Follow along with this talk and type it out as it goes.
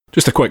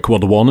Just a quick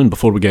word of warning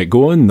before we get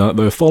going that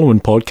the following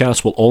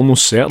podcast will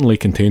almost certainly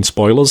contain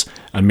spoilers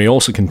and may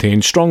also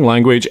contain strong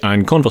language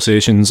and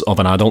conversations of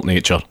an adult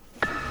nature.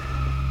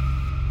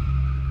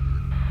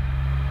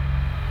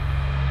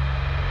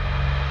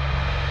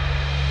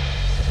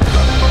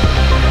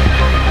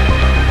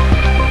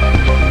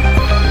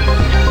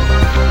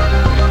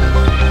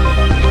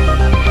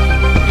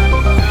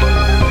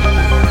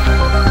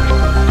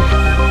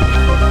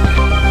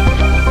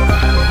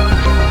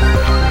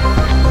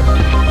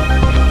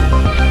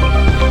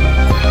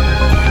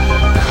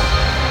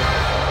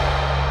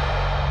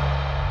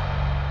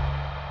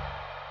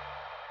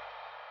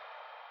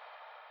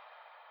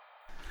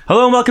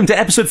 Hello and welcome to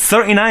episode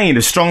 39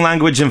 of Strong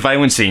Language and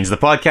Violent Scenes, the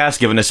podcast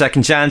giving a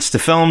second chance to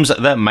films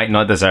that might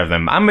not deserve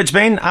them. I'm Mitch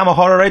Bain, I'm a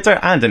horror writer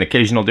and an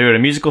occasional doer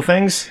of musical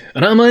things.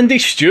 And I'm Andy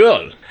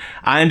Stewart.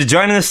 And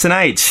joining us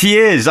tonight, she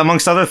is,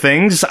 amongst other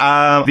things,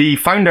 the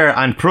founder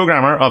and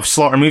programmer of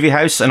Slaughter Movie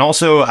House and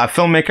also a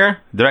filmmaker,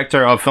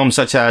 director of films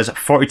such as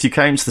 42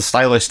 Counts, The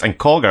Stylist and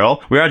Call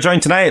Girl. We are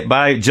joined tonight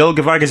by Jill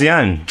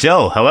Gevargizian.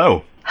 Jill,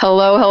 hello.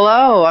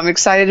 Hello. I'm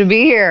excited to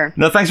be here.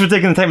 No, thanks for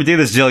taking the time to do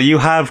this, Jill. You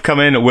have come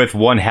in with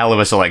one hell of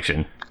a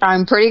selection.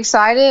 I'm pretty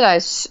excited. I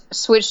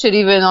switched it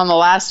even on the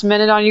last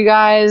minute on you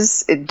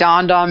guys. It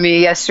dawned on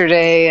me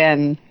yesterday,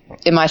 and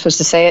am I supposed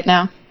to say it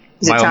now?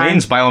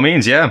 By all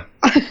means, yeah.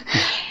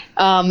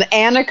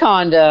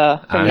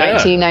 Anaconda from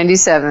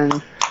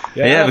 1997.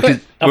 Yeah,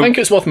 because I think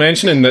it's worth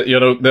mentioning that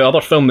the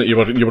other film that you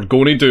were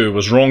going to do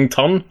was Wrong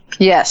Turn.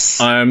 Yes.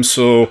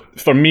 So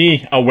for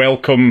me, a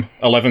welcome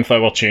 11th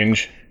hour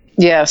change.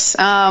 Yes.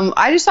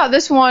 I just thought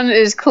this one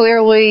is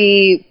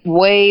clearly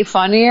way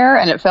funnier,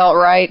 and it felt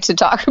right to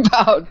talk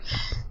about,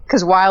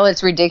 because while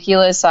it's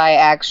ridiculous, I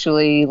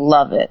actually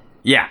love it.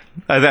 Yeah,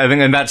 I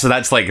think, and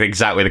that's like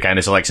exactly the kind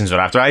of selections we're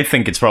after. I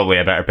think it's probably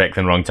a better pick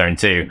than Wrong Turn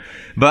 2.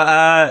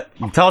 But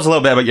tell us a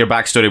little bit about your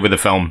backstory with the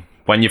film,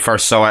 when you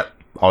first saw it,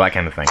 all that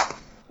kind of thing.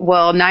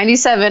 Well,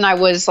 97, I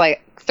was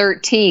like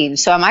 13,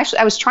 so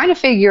I was trying to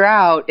figure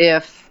out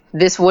if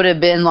this would have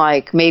been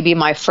like maybe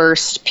my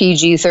first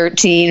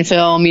PG-13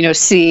 film,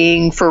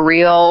 seeing for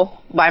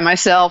real by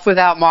myself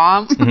without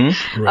mom.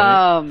 Mm-hmm.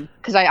 Right.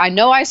 Because I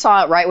know I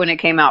saw it right when it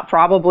came out,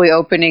 probably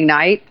opening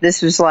night.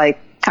 This was like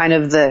kind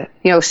of the,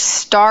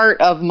 start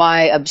of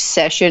my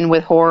obsession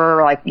with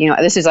horror. Like,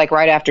 this is like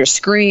right after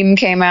Scream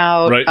came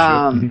out. Right.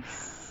 Sure.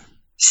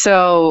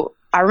 So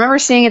I remember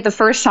seeing it the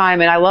first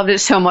time, and I loved it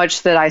so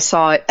much that I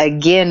saw it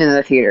again in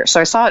the theater.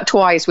 So I saw it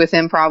twice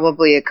within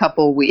probably a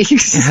couple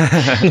weeks.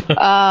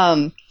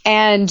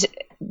 And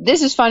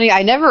this is funny.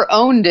 I never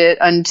owned it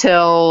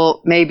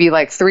until maybe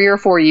like 3 or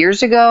 4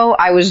 years ago.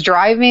 I was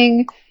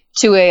driving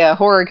to a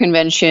horror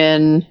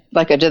convention,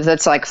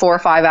 that's like 4 or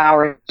 5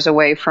 hours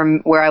away from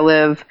where I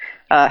live.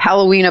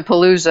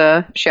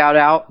 Halloween-a-Palooza, shout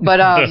out.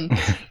 But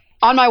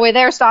on my way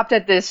there, stopped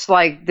at this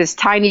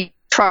tiny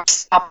truck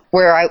stop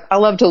where I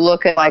love to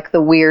look at like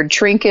the weird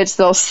trinkets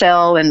they'll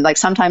sell, and like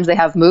sometimes they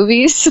have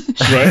movies.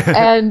 Right.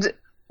 And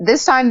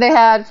this time they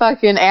had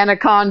fucking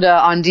Anaconda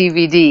on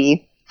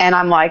DVD, and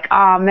I'm like,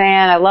 oh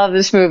man, I love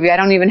this movie. I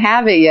don't even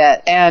have it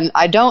yet, and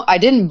I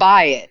didn't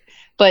buy it.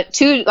 But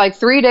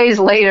 3 days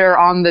later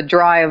on the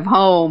drive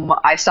home,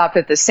 I stopped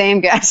at the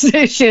same gas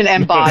station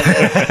and bought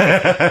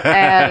it.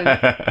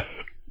 And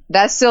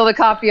that's still the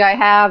copy I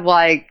have,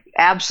 like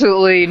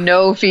absolutely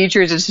no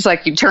features. It's just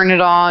like you turn it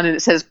on and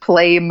it says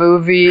play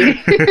movie.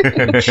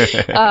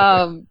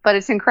 But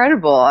it's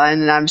incredible,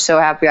 and I'm so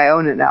happy I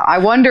own it now. I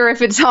wonder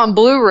if it's on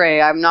Blu-ray.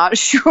 I'm not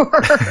sure.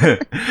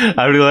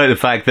 I really like the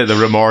fact that the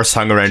remorse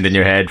hung around in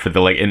your head for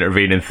the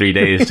intervening 3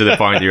 days to the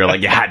point that you were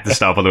like, you had to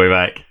stop on the way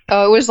back.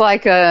 Oh, it was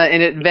like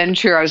an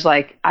adventure. I was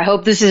like, I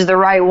hope this is the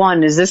right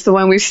one. Is this the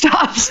one we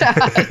stopped at?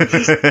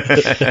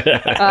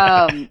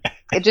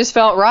 It just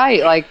felt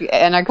right. Like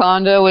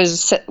Anaconda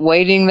was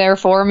waiting there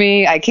for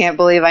me. I can't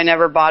believe I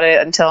never bought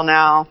it until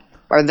now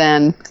or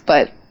then.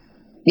 But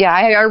yeah,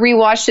 I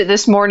rewatched it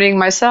this morning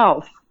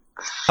myself.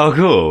 Oh,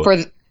 cool.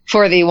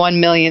 For the 1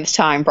 millionth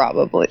time,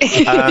 probably.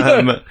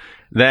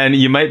 Then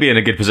you might be in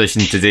a good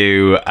position to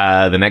do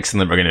the next thing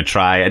that we're going to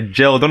try.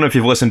 Jill, I don't know if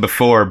you've listened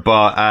before,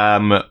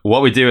 but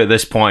what we do at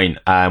this point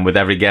with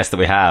every guest that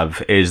we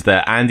have is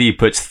that Andy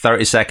puts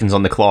 30 seconds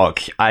on the clock.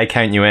 I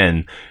count you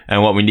in.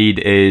 And what we need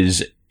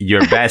is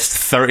your best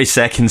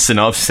 30-second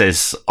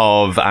synopsis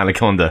of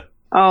Anaconda.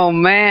 Oh,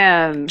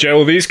 man.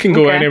 Jill, these can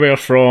go anywhere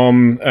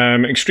from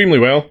extremely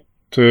well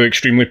to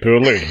extremely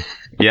poorly.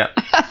 Yeah.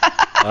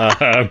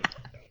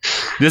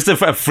 Just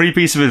a free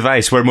piece of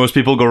advice where most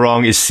people go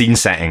wrong is scene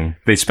setting.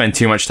 They spend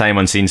too much time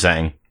on scene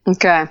setting.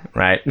 Okay.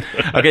 Right.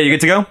 Okay, you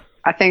good to go?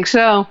 I think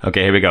so.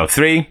 Okay, here we go.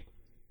 3,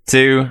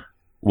 2,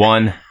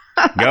 1,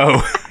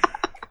 go.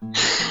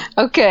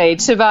 Okay,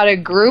 it's about a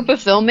group of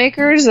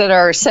filmmakers that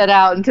are set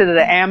out into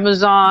the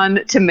Amazon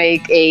to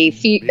make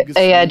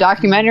a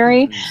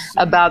documentary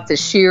about the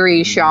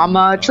Shiri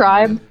Shama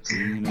tribe.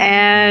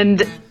 And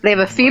they have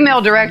a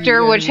female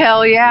director, which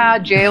hell yeah,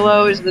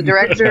 J-Lo is the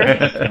director.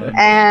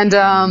 And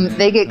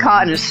they get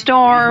caught in a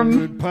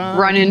storm,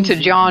 run into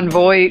Jon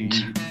Voight,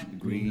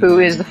 who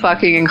is the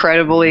fucking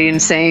incredibly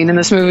insane in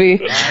this movie.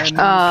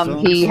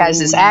 He has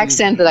this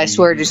accent that I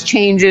swear just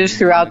changes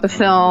throughout the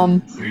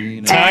film.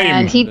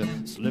 And he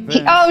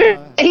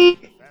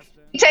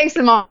takes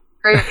them on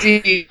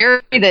crazy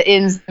journey that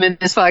ends them in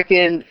this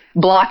fucking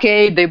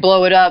blockade. They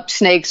blow it up.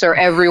 Snakes are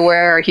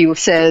everywhere. He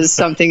says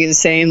something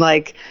insane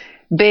like,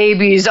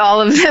 babies, all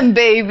of them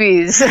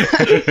babies. I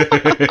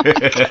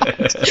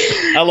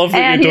love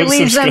that you don't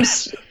subscribe.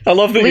 I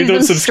love that you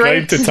don't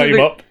subscribe to Time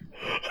Up.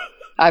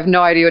 I have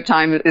no idea what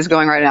time is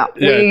going right now.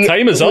 Yeah,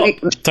 time is up.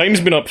 Time's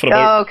been up for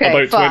about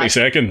 20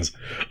 seconds.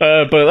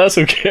 But that's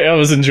okay. I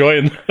was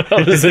enjoying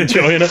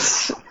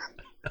it.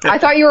 I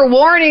thought you were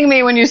warning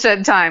me when you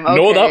said time. Okay,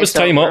 no, that was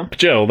Time Up,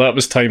 Jill. That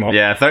was Time Up.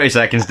 Yeah, 30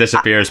 seconds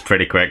disappears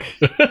pretty quick.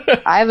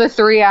 I have a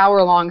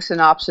 3-hour-long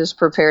synopsis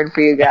prepared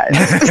for you guys.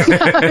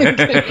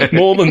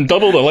 More than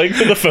double the length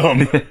of the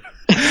film.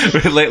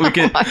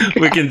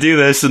 we can do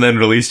this and then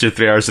release your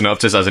 3-hour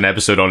synopsis as an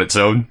episode on its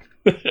own.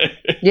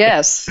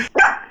 Yes.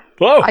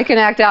 Whoa. I can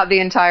act out the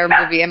entire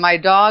movie, and my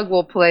dog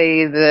will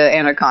play the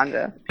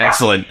anaconda.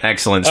 Excellent.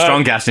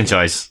 Strong casting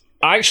choice.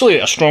 Actually,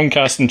 a strong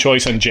casting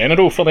choice in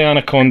general for the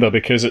anaconda,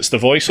 because it's the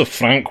voice of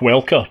Frank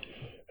Welker,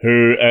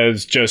 who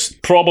is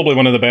just probably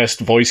one of the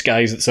best voice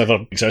guys that's ever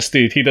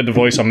existed. He did the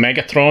voice of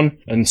Megatron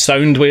in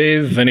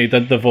Soundwave, and he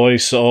did the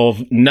voice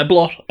of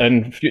Nibbler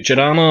in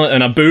Futurama,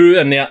 and Abu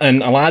in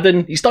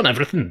Aladdin. He's done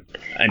everything.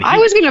 And I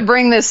was going to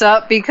bring this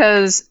up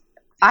because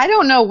I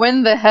don't know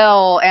when the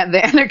hell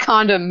the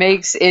anaconda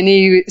makes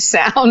any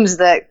sounds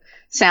that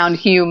sound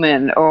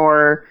human,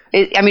 or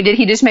did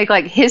he just make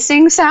like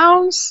hissing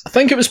sounds? I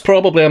think it was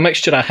probably a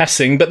mixture of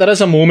hissing, but there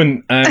is a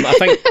moment, I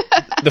think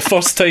the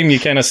first time you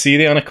kind of see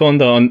the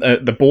anaconda on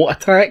the boat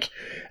attack,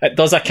 it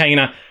does a kind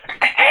of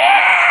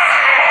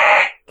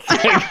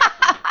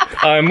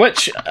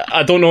which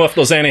I don't know if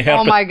there's any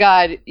Oh my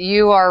god,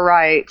 you are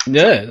right.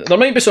 Yeah, there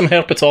might be some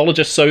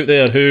herpetologists out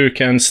there who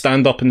can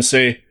stand up and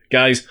say,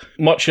 guys,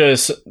 much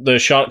as the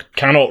shark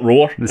cannot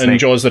roar in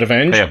Jaws the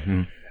Revenge,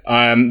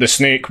 the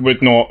snake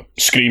would not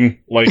scream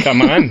like a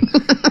man.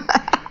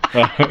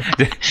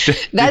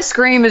 That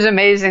scream is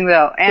amazing,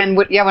 though. And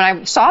when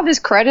I saw this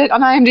credit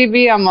on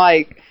IMDb, I'm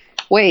like,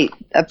 wait,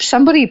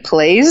 somebody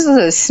plays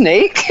the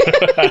snake?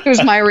 It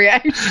was my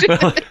reaction.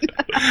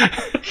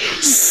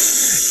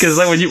 Because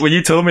like, when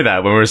you told me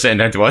that when we were sitting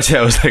down to watch it,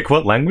 I was like,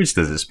 what language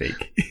does it speak?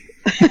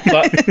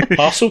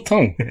 Parcel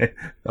tongue.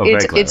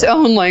 It's its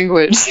own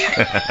language.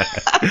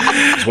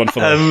 It's one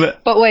for them.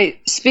 But wait,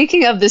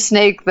 speaking of the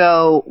snake,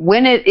 though,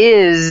 when it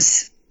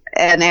is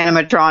an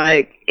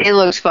animatronic, it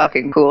looks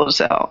fucking cool.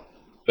 So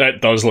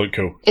that does look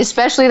cool,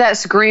 especially that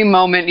scream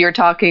moment you're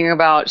talking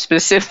about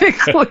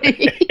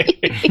specifically.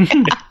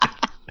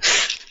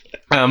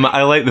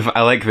 I like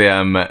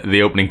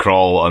the opening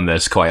crawl on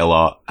this quite a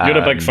lot. You're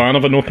a big fan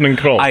of an opening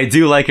crawl. I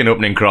do like an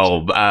opening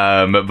crawl, but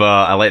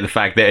I like the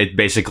fact that it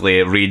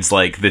basically reads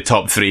like the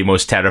top 3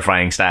 most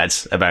terrifying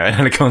stats about an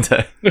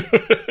anaconda.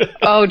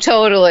 Oh,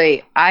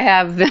 totally. I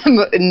have them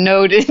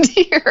noted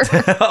here.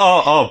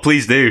 oh,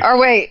 please do. Or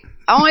wait,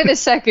 only the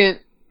second.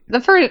 The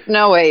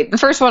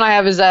first one I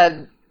have is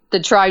that the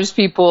tribes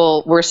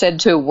people were said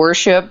to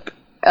worship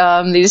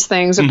these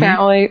things,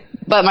 apparently.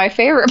 But my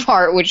favorite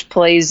part, which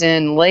plays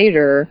in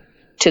later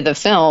to the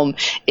film,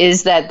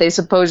 is that they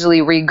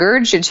supposedly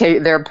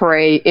regurgitate their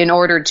prey in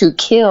order to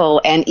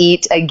kill and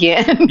eat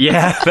again.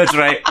 Yeah, that's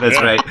right.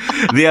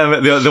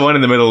 The one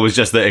in the middle was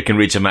just that it can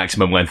reach a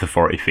maximum length of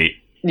 40 feet.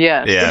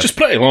 Yes. Yeah. Which is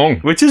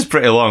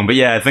pretty long. But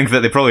yeah, I think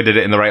that they probably did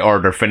it in the right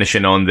order,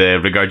 finishing on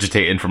the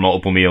regurgitating for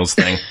multiple meals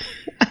thing.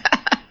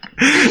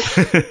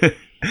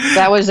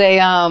 That was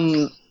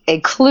a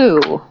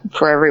clue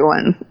for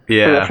everyone for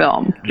the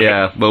film.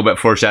 Yeah, a little bit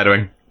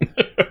foreshadowing.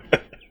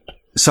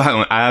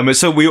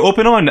 So we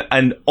open on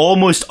an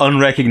almost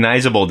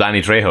unrecognizable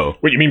Danny Trejo.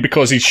 What you mean,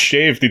 because he's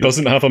shaved, he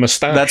doesn't have a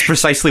moustache? That's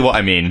precisely what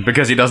I mean.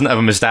 Because he doesn't have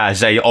a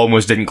moustache, I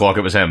almost didn't clock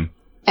it was him.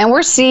 And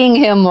we're seeing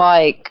him,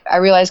 like, I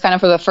realized kind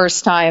of for the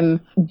first time,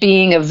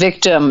 being a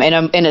victim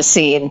in a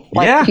scene.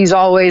 Like, he's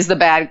always the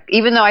bad,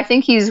 even though I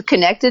think he's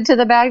connected to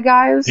the bad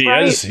guys, He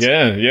is,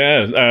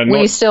 yeah.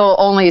 We still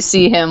only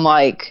see him,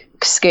 like,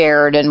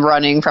 scared and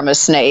running from a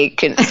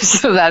snake, and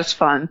so that's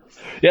fun.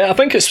 Yeah, I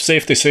think it's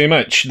safe to say,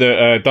 Mitch,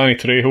 that Danny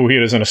Trejo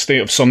here is in a state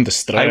of some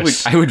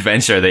distress. I would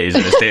venture that he's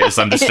in a state of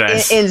some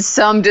distress. in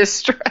some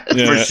distress.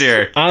 Yeah, for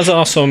sure. As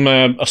are some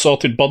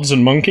assaulted birds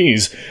and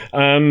monkeys.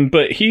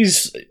 But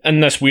he's in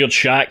this weird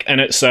shack, and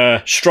it's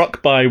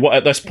struck by what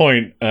at this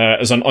point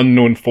is an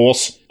unknown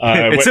force.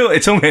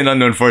 It's only an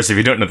unknown force if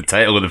you don't know the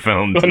title of the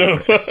film. I know.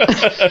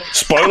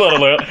 Spoiler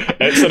alert,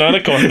 it's an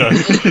anaconda.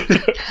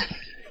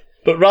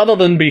 But rather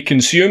than be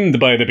consumed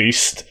by the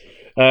beast,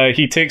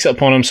 he takes it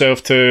upon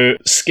himself to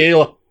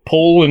scale a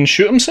pole and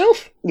shoot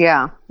himself?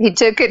 Yeah, he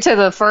took it to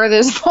the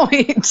furthest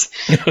point.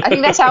 I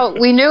think that's how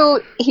we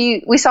knew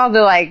we saw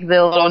the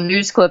little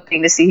news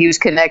clipping to see he was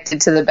connected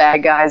to the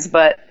bad guys,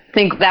 but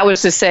think that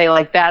was to say,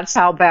 like, that's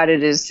how bad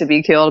it is to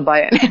be killed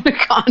by an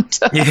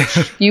anaconda. Yeah.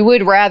 You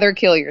would rather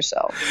kill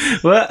yourself.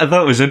 What I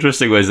thought was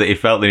interesting was that he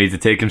felt the need to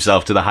take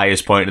himself to the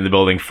highest point in the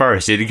building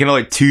first. He did kind of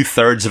like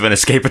 2/3 of an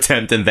escape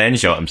attempt and then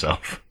shot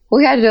himself.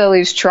 We had to at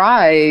least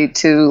try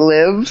to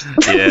live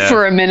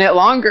for a minute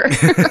longer.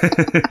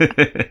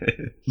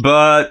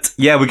 But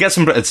yeah, we get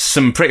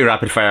some pretty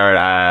rapid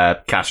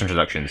fire cast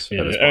introductions.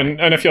 Yeah,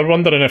 and if you're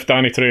wondering if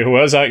Danny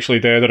Trejo is actually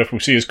dead or if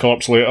we'll see his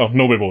corpse later,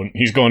 no, we won't.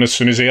 He's gone as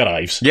soon as he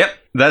arrives. Yep,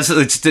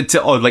 it's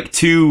like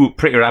two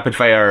pretty rapid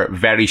fire,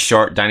 very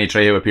short Danny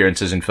Trejo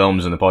appearances in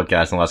films in the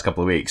podcast in the last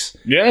couple of weeks.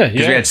 Yeah,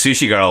 because we had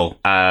Sushi Girl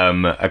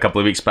a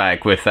couple of weeks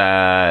back with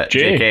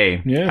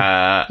JK.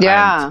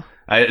 Yeah.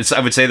 I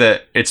would say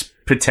that it's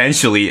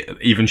potentially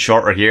even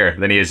shorter here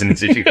than he is in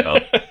Sushi Girl.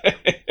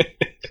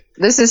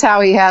 This is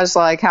how he has,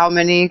 like, how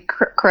many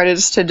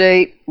credits to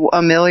date?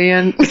 1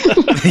 million? He's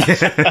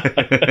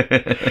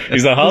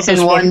the hardest He's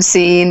in one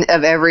scene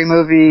of every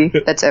movie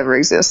that's ever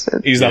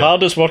existed. He's the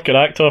hardest working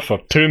actor for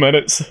 2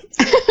 minutes.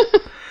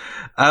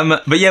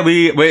 But yeah,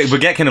 we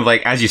get kind of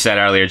like, as you said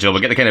earlier, Jill, we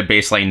get the kind of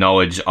baseline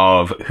knowledge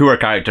of who our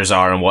characters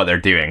are and what they're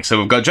doing. So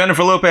we've got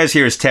Jennifer Lopez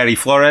here as Terry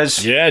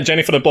Flores. Yeah,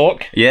 Jenny for the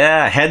block.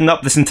 Yeah, heading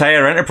up this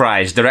entire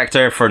enterprise,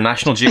 director for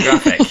National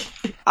Geographic.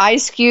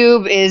 Ice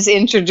Cube is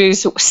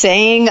introduced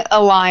saying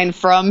a line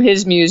from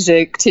his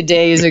music,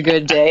 "Today is a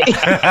good day."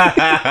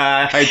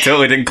 I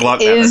totally didn't clock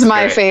that. Is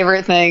my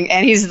favorite thing.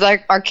 And he's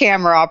like our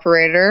camera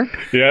operator.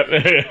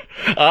 Yeah.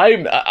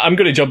 I'm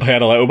going to jump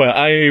ahead a little bit.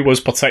 I was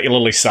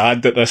particularly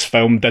sad that this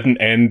film didn't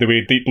end the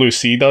way Deep Blue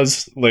Sea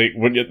does. Like,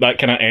 when that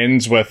kind of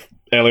ends with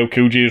LL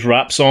Cool J's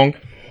rap song.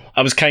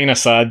 I was kind of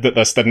sad that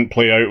this didn't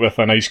play out with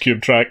an Ice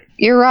Cube track.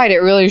 You're right, it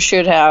really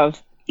should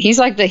have. He's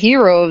like the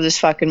hero of this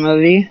fucking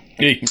movie.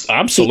 He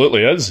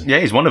absolutely is. Yeah,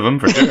 he's one of them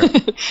for sure.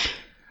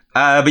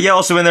 But yeah,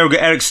 also in there we've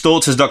got Eric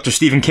Stoltz as Dr.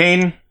 Stephen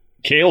Kane.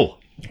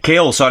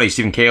 Sorry,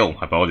 Stephen Kale.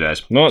 I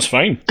apologise. No, it's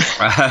fine.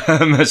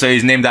 So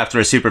he's named after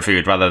a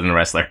superfood rather than a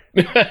wrestler.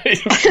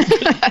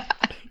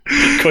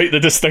 Quite the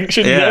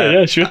distinction.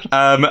 Yeah, sure.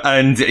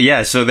 And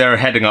yeah, so they're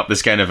heading up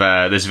this kind of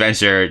this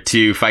venture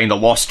to find a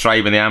lost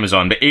tribe in the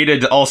Amazon, but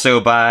aided also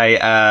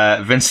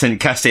by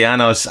Vincent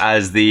Castellanos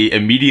as the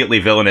immediately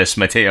villainous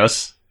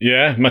Mateos.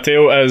 Yeah,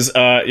 Mateo is,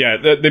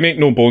 they make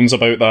no bones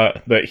about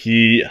that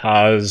he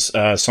has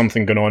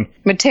something going on.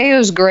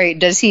 Mateo's great.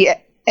 Does he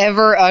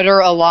ever utter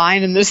a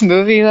line in this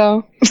movie,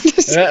 though?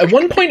 At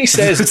one point he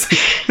says...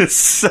 it's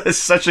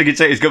such a good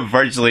shot. He's got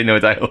virtually no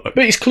dialogue.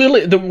 But he's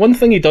clearly... The one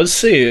thing he does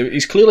say,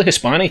 he's clearly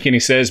Hispanic, and he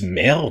says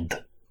merde,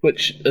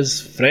 which is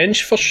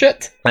French for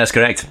shit. That's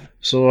correct.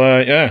 So,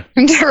 yeah.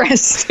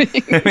 Interesting.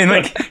 I mean,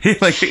 he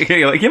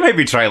might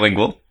be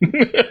trilingual.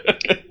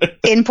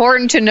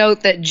 Important to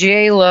note that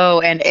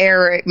J-Lo and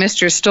Eric,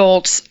 Mr.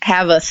 Stoltz,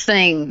 have a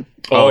thing.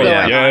 Clearly.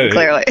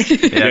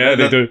 Yeah,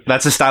 they do.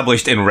 That's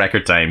established in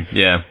record time.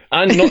 Yeah,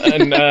 and in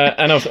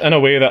a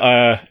way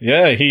that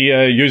he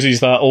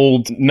uses that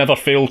old never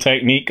fail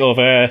technique of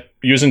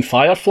using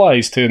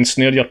fireflies to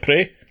ensnare your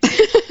prey.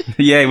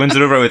 Yeah, he wins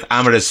it over with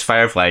amorous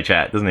firefly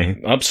chat, doesn't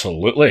he?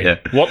 Absolutely. Yeah.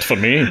 Worked for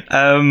me.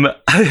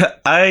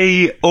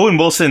 Owen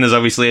Wilson is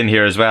obviously in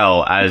here as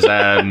well as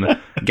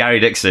Gary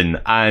Dixon,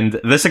 and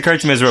this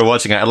occurred to me as we were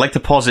watching it. I'd like to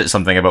posit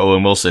something about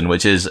Owen Wilson,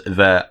 which is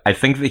that I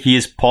think that he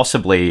is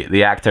possibly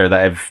the actor that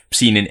I've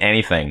seen in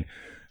anything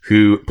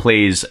who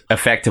plays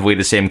effectively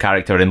the same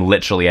character in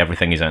literally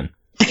everything he's in.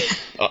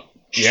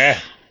 Yeah.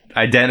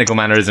 Identical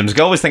mannerisms.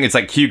 I always think it's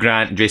like Hugh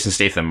Grant and Jason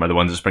Statham are the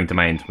ones that spring to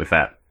mind with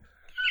that.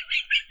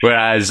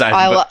 Whereas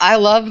I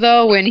love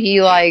though when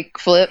he like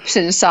flips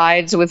and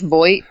sides with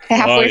Voight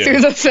halfway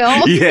through the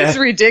film. Yeah. It's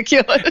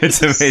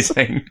ridiculous. It's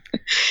amazing.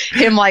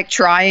 Him like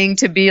trying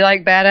to be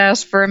like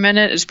badass for a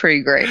minute is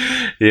pretty great.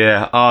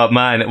 Yeah. Oh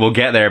man, we'll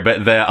get there.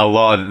 But a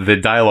lot of the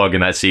dialogue in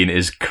that scene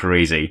is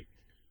crazy.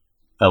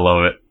 I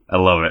love it.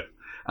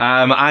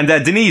 And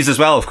Denise as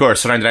well, of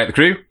course, rounding out the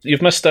crew.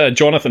 You've missed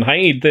Jonathan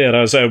Hyde there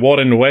as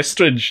Warren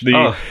Westridge,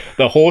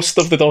 the host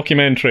of the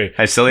documentary.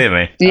 How silly of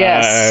me.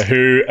 Yes.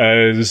 Who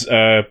is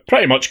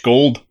pretty much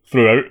gold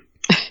throughout.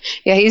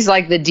 Yeah, he's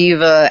like the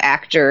diva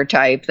actor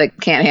type that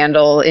can't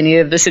handle any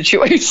of the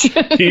situation.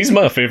 He's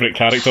my favourite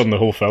character in the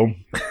whole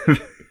film.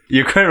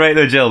 You're quite right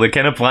though, Jill. They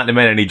kind of plant him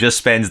in and he just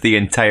spends the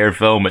entire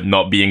film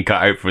not being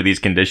cut out for these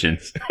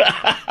conditions.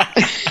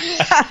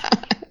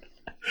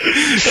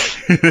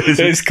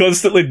 He's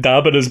constantly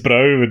dabbing his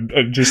brow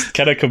and just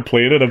kind of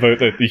complaining about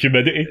the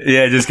humidity.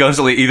 Yeah, just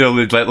constantly either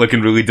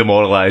looking really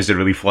demoralised or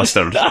really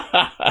flustered.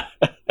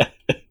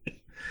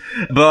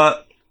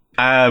 But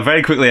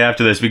very quickly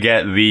after this, we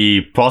get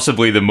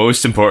possibly the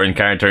most important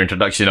character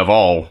introduction of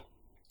all.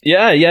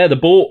 Yeah, the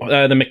boat,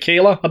 the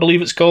Michaela, I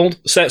believe it's called,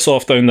 sets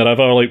off down the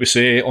river, like we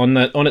say, on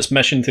its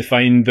mission to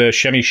find the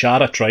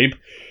Shimishara tribe.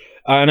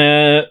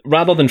 And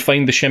rather than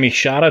find the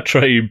Shimishara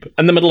tribe,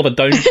 in the middle of a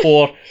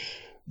downpour,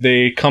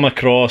 they come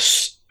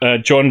across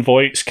John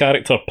Voight's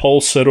character,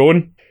 Paul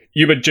Cerrone.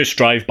 You would just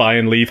drive by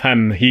and leave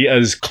him. He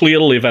is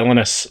clearly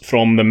villainous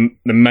from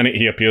the minute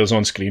he appears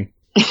on screen.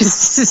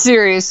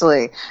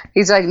 Seriously,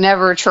 he's like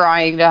never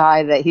trying to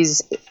hide that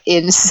he's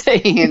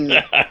insane.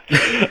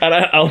 And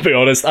I'll be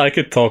honest, I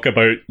could talk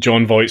about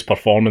Jon Voight's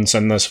performance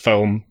in this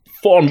film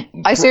for...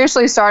 I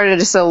seriously started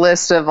just a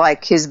list of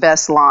like his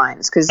best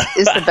lines because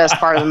it's the best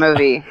part of the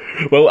movie.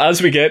 Well,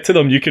 as we get to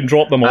them, you can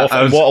drop them off,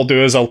 and what I'll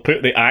do is I'll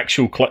put the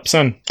actual clips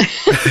in.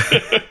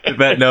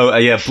 But no,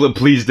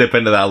 please dip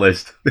into that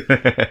list.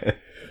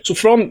 So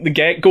from the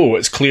get-go,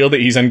 it's clear that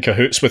he's in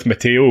cahoots with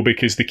Mateo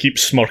because they keep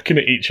smirking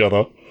at each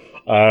other.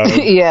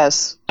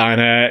 Yes.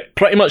 And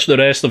pretty much the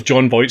rest of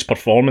Jon Voight's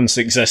performance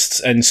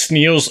exists in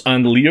sneers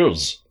and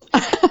leers.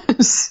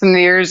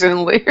 Sneers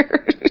and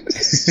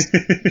leers.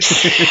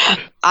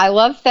 I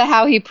love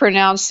how he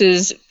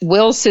pronounces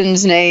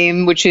Wilson's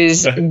name, which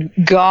is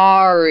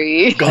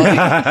Gary.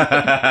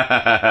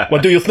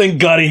 What do you think,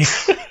 Gary?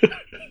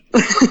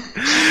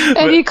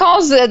 And he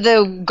calls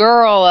the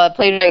girl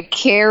played by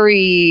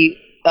Carrie.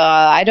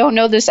 I don't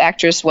know this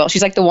actress well.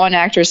 She's like the one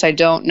actress I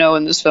don't know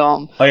in this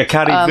film. Like a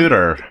Carrie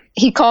Footer.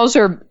 He calls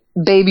her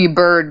Baby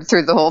Bird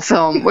through the whole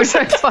film, which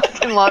I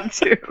fucking love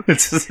too.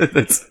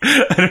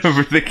 I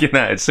remember thinking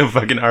that. It's so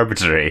fucking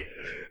arbitrary.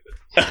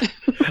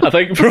 I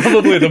think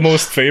probably the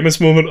most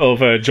famous moment of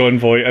Jon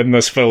Voight in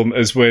this film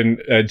is when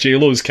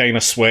J-Lo's kind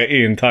of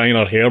sweaty and tying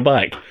her hair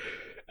back,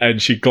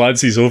 and she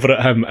glances over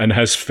at him, and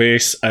his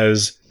face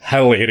is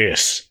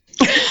hilarious.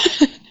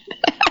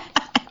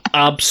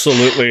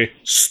 Absolutely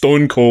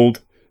stone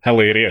cold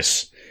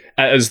hilarious.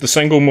 It is the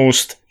single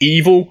most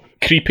evil,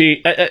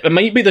 creepy... It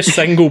might be the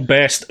single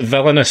best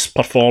villainous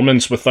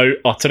performance without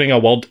uttering a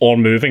word or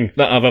moving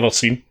that I've ever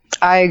seen.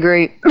 I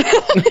agree.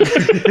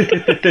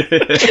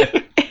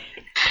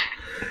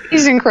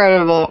 He's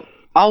incredible.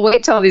 I'll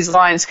wait till these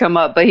lines come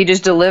up, but he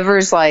just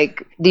delivers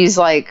like these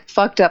like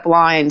fucked up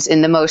lines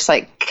in the most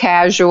like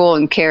casual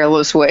and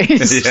careless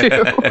ways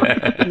too.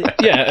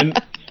 Yeah,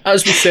 and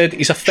as we said,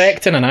 he's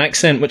affecting an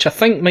accent which I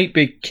think might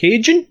be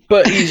Cajun,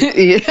 but he's,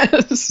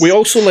 yes. We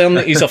also learn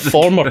that he's a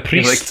former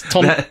priest.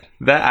 Like,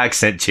 that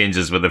accent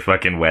changes with the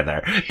fucking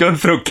weather. Don't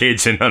throw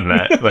Cajun on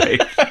that.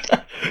 Like.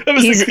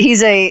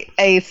 He's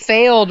a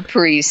failed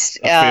priest.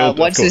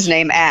 What's his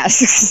name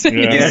asks.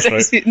 Yeah,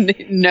 that's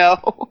right.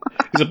 No.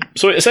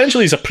 So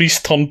essentially he's a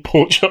priest turned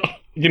poacher.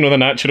 You know, the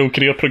natural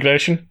career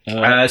progression.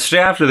 Straight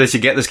after this,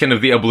 you get this kind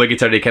of the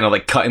obligatory kind of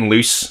like cut and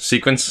loose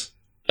sequence.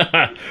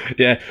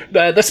 Yeah.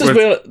 This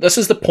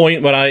is the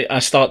point where I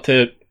start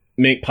to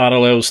make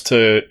parallels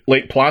to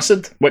Lake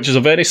Placid, which is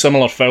a very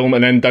similar film,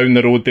 and then down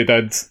the road they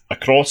did a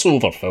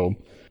crossover film.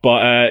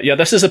 But yeah,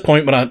 this is the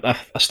point where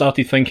I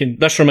started thinking,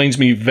 this reminds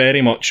me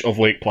very much of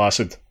Lake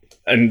Placid.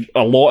 And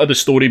a lot of the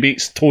story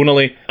beats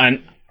tonally,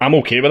 and I'm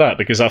okay with that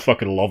because I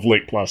fucking love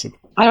Lake Placid.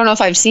 I don't know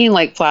if I've seen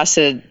Lake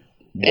Placid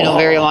in a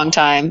very long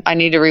time. I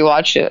need to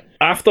rewatch it.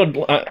 After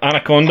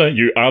Anaconda,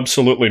 you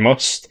absolutely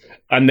must.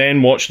 And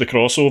then watch the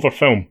crossover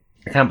film.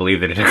 I can't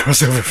believe they did a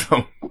crossover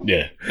film.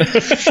 Yeah.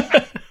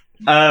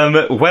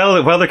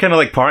 Well, they're kind of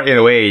like partying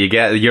away. You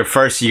get your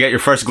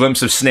first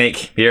glimpse of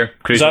Snake here.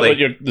 Is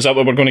that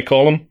what we're going to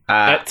call him?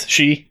 It,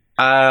 she.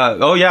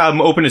 Oh yeah,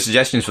 I'm open to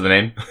suggestions for the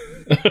name.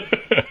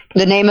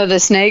 The name of the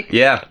snake?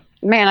 Yeah.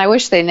 Man, I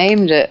wish they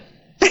named it.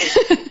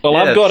 Well,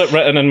 yeah. I've got it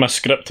written in my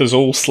script as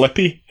Old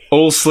Slippy.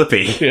 Old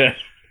Slippy. Yeah.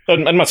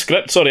 In my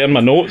script, sorry, in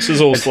my notes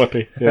is Old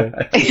Slippy.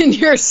 Yeah. In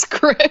your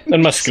script?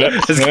 In my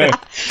script, yeah.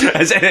 I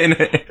was going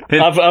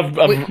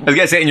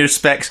to say in your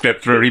spec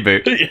script for a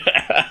reboot.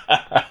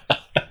 Yeah.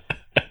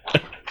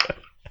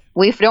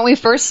 Don't we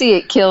first see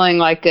it killing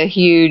like a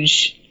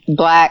huge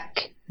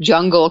black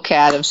jungle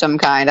cat of some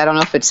kind? I don't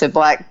know if it's a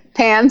black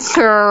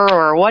panther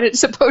or what it's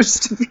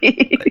supposed to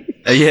be.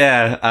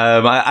 Yeah,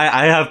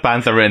 I have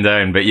panther written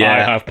down, but yeah,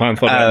 I have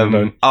panther written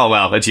down. Oh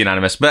well, it's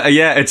unanimous. But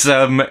yeah, it's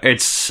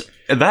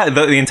that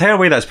the entire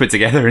way that's put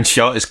together and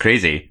shot is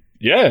crazy.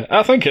 Yeah,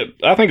 I think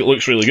it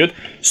looks really good.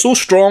 So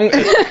strong.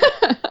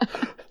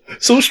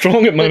 So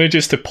strong it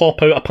manages to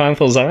pop out a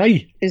panther's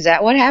eye. Is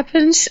that what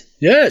happens?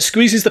 Yeah, it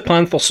squeezes the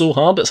panther so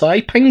hard its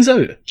eye pings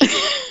out.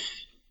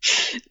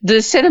 The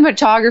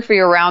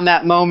cinematography around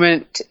that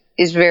moment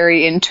is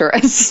very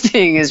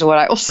interesting, is what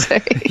I will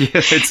say. Yeah,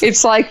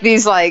 it's like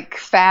these like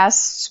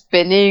fast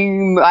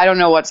spinning. I don't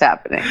know what's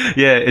happening.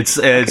 Yeah, it's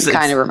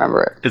kind of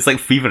remember it. It's like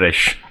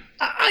feverish.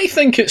 I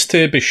think it's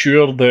to be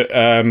sure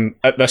that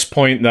at this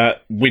point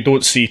that we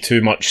don't see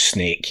too much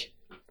Snake.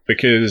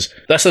 Because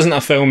this isn't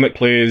a film that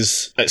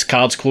plays its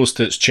cards close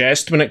to its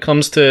chest when it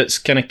comes to its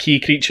kind of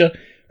key creature.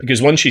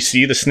 Because once you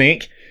see the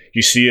snake,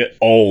 you see it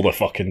all the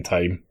fucking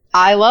time.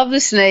 I love the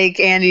snake,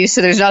 Andy,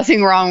 so there's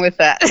nothing wrong with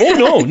that.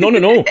 Oh,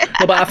 no.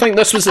 But I think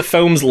this was the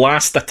film's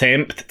last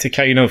attempt to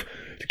try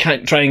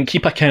and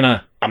keep a kind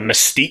of a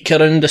mystique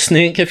around the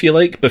snake, if you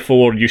like,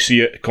 before you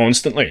see it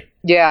constantly.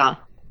 Yeah.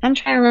 I'm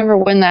trying to remember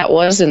when that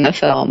was in the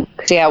film.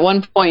 Because, yeah, at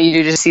one point you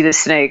do just see the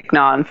snake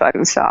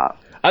non-fucking stop.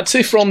 I'd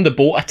say from the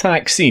boat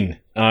attack scene,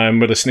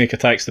 where the snake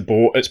attacks the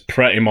boat, it's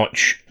pretty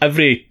much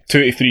every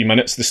 2 to 3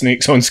 minutes the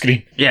snake's on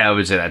screen. Yeah, I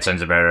would say that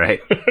sounds about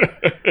right.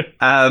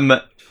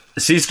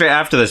 See, straight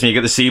after this, when you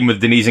get the scene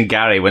with Denise and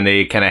Gary when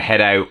they kind of head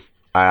out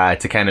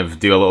to kind of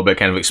do a little bit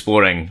kind of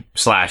exploring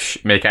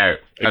 / make out,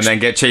 and then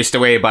get chased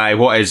away by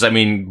what is,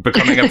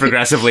 becoming a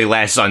progressively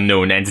less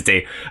unknown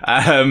entity.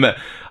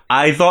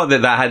 I thought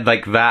that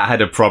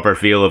had a proper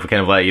feel of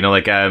kind of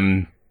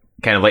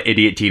like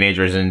idiot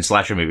teenagers in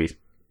slasher movies.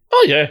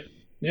 Oh yeah.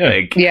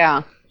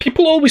 Yeah.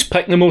 People always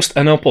pick the most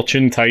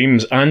inopportune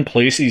times and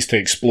places to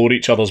explore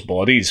each other's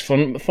bodies.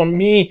 For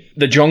me,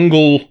 the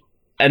jungle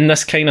in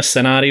this kind of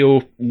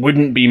scenario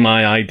wouldn't be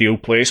my ideal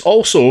place.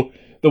 Also,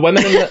 the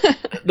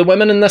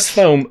women in this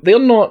film, they're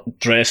not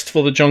dressed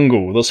for the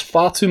jungle. There's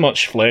far too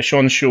much flesh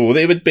on show.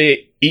 They would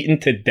be eaten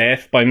to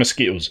death by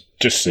mosquitoes.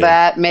 Just saying.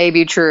 That may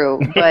be true,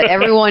 but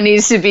everyone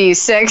needs to be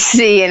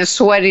sexy and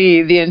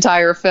sweaty the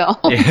entire film.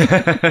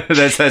 Yeah.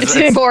 It's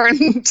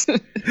important.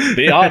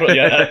 They are.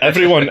 Yeah,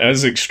 everyone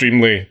is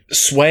extremely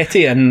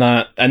sweaty in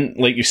that, and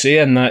like you say,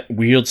 in that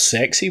weird,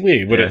 sexy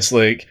way, where it's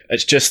like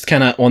it's just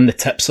kind of on the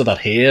tips of their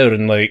hair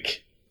and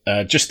like.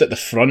 Just at the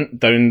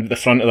front, down the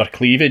front of their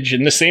cleavage,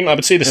 and the same. I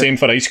would say the same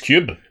for Ice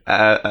Cube.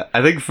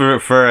 I think for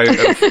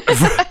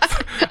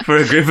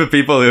a group of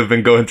people who have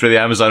been going through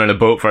the Amazon in a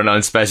boat for an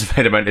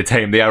unspecified amount of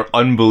time, they are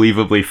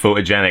unbelievably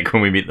photogenic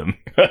when we meet them.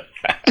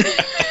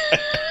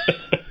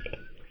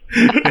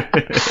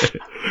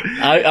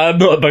 I'm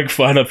not a big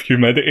fan of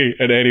humidity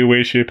in any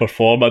way, shape, or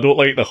form. I don't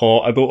like the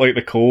hot. I don't like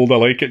the cold. I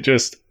like it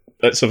just.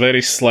 It's a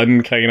very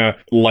slim kind of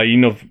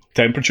line of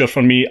temperature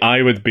for me.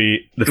 I would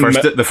be the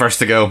first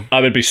to go.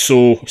 I would be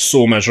so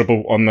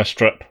miserable on this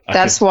trip.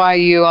 That's why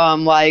you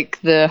like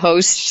the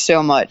host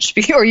so much,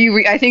 or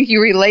I think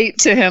you relate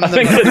to him.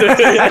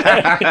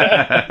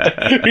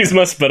 He's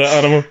my spirit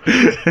animal.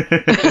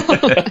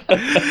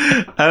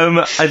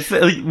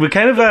 We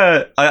kind of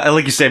I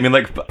like you say.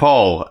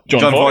 Paul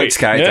John Voight's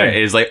character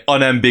is like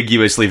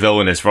unambiguously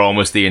villainous for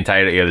almost the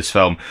entirety of this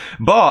film,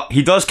 but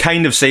he does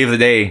kind of save the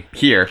day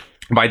here.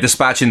 By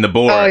dispatching the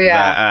boar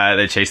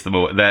that chased the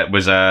boat that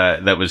was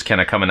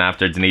kind of coming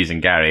after Denise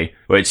and Gary,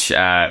 which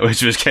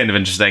was kind of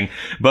interesting.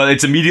 But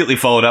it's immediately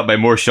followed up by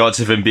more shots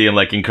of him being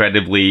like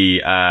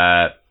incredibly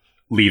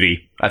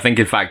leery. I think,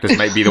 in fact, this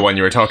might be the one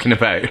you were talking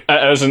about.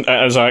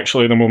 It is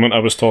actually the moment I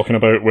was talking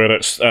about where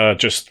it's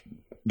just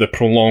the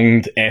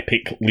prolonged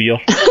epic leer.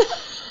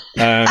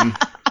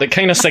 That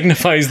kind of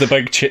signifies the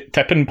big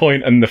tipping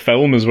point in the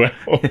film as well.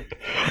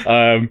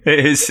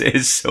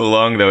 It's so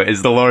long though.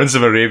 It's the Lawrence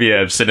of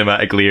Arabia of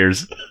cinematic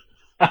leers.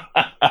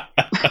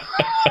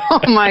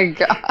 Oh my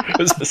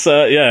god!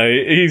 So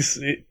he's.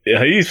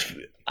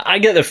 I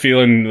get the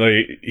feeling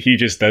like he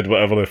just did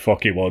whatever the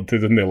fuck he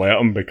wanted and they let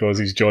him because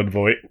he's John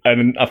Voight,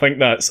 and I think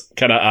that's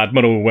kind of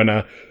admirable when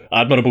a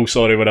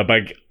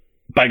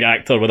big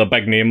actor with a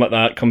big name like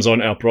that comes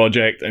onto a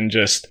project and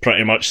just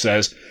pretty much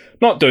says,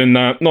 not doing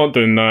that, we'll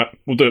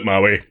do it my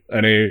way.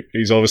 And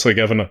he's obviously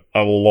given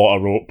a lot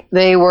of rope.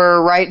 They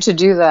were right to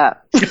do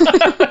that.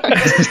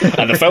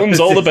 And the film's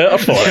all the better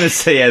for it.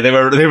 So yeah, they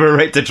were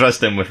right to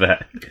trust him with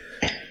that.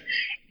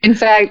 In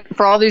fact,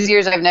 for all these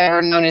years, I've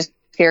never known his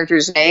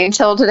character's name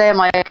till today. I'm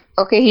like,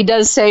 okay, he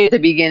does say at the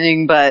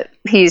beginning, but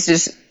he's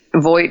just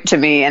Voight to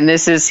me, and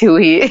this is who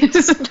he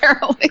is,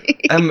 apparently.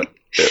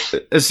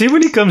 See,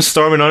 when he comes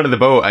storming onto the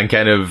boat and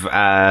kind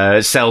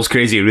of sells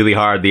crazy really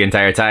hard the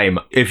entire time,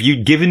 if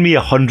you'd given me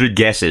 100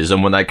 guesses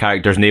on what that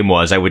character's name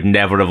was, I would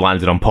never have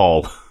landed on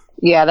Paul.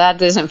 Yeah, that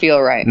doesn't feel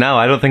right. No,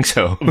 I don't think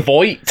so.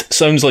 Voight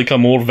sounds like a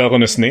more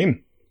villainous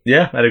name.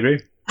 Yeah, I'd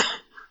agree.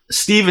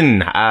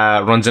 Stephen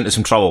runs into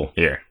some trouble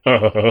here.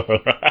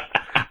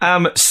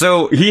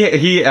 So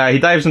he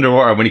dives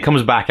underwater. When he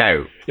comes back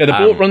out, the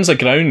boat runs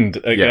aground.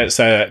 It gets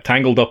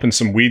tangled up in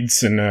some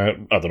weeds and I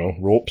don't know,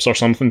 ropes or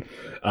something.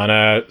 And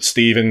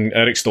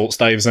Eric Stoltz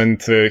dives in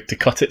to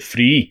cut it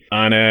free,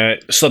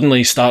 and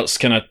suddenly starts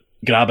kind of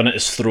grabbing at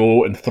his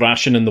throat and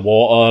thrashing in the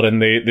water,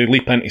 and they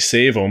leap in to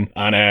save him,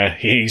 and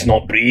he's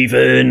not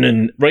breathing,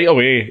 and right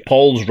away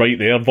Paul's right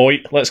there.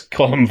 Voight, let's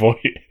call him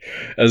Voight,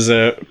 is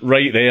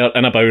right there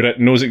and about it,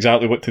 knows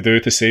exactly what to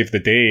do to save the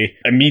day.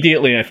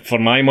 Immediately, for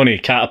my money,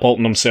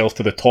 catapulting himself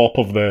to the top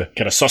of the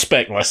kind of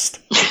suspect list.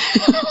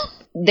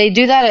 They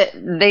did that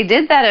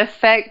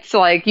effect,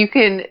 like you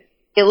can.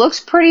 It looks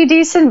pretty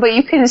decent, but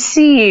you can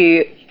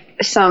see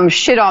some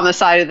shit on the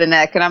side of the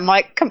neck, and I'm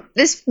like,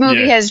 this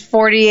movie has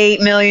 $48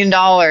 million.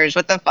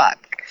 What the fuck?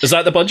 Is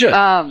that the budget?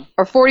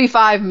 Or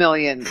 $45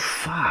 million.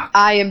 Fuck.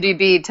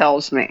 IMDb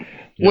tells me.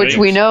 Yikes. Which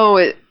we know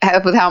with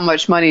how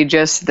much money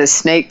just the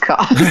snake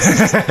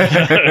costs.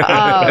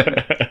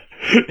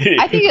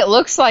 I think it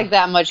looks like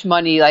that much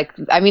money. Like,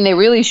 I mean, they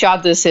really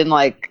shot this in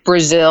like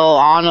Brazil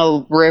on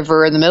a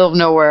river in the middle of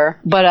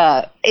nowhere.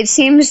 But it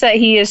seems that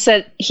he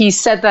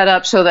set that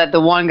up so that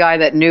the one guy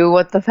that knew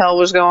what the hell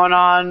was going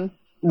on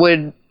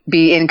would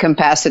be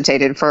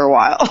incapacitated for a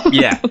while.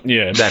 yeah,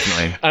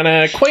 definitely.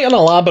 And quite an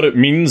elaborate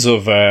means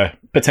of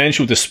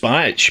potential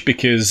dispatch,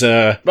 because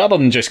rather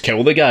than just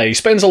kill the guy, he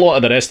spends a lot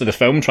of the rest of the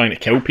film trying to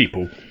kill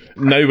people.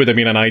 Now would have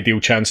been an ideal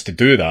chance to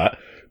do that,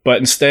 but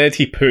instead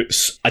he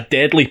puts a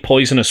deadly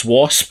poisonous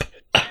wasp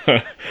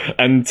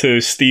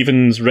into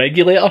Stephen's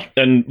regulator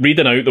and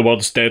reading out the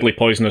words deadly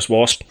poisonous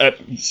wasp, it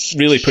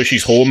really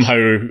pushes home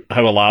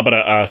how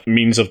elaborate a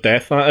means of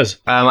death that is.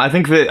 I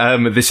think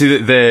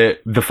that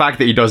the fact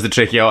that he does the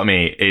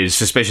tracheotomy is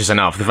suspicious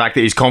enough. The fact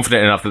that he's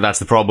confident enough that that's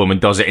the problem and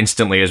does it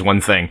instantly is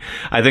one thing.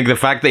 I think the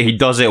fact that he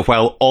does it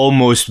while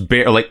almost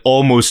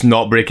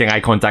not breaking eye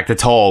contact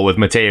at all with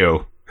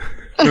Mateo.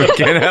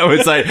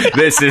 It's like,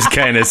 this is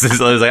kind of,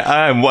 I was like,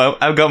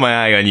 I've got my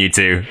eye on you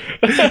two.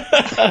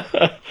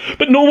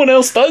 But no one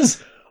else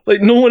does.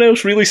 Like, no one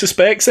else really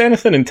suspects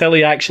anything until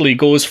he actually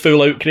goes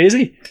full out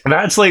crazy.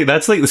 That's like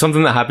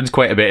something that happens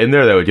quite a bit in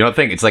there, though. Do you not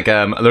think? It's like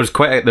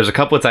there's a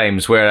couple of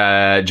times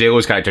where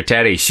J-Lo's character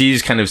Terry,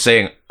 she's kind of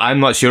saying, I'm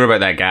not sure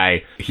about that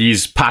guy.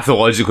 He's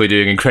pathologically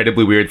doing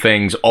incredibly weird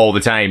things all the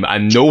time,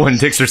 and no one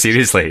takes her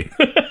seriously.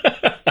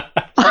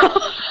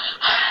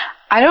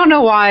 I don't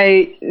know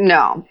why.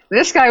 No,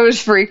 this guy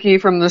was freaky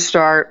from the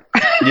start.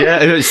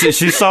 Yeah,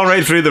 she saw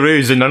right through the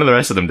ruse, and none of the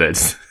rest of them did.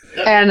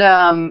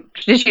 And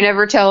did she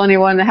never tell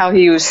anyone how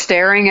he was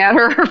staring at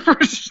her for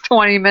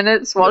 20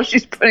 minutes while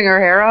she's putting her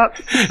hair up?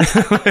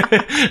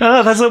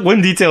 Oh, that's like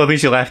one detail I think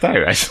she left out,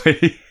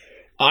 actually.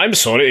 I'm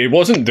sorry, he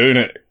wasn't doing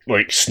it,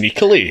 like,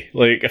 sneakily.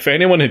 Like, if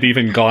anyone had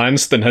even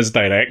glanced in his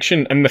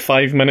direction in the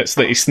 5 minutes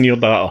that he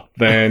sneered at her,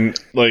 then,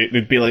 like,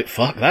 they'd be like,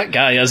 fuck, that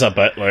guy is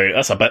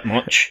that's a bit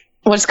much.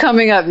 What's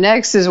coming up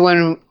next is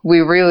when we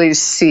really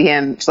see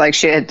him like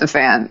shit hit the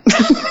fan.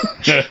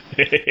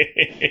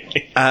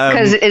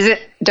 Because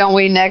don't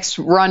we next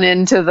run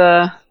into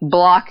the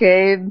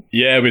blockade?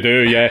 Yeah, we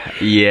do, yeah.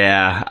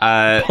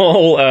 Yeah.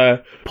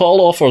 Paul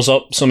offers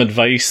up some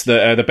advice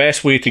that the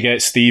best way to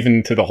get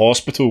Stephen to the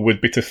hospital would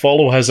be to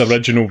follow his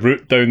original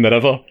route down the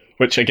river,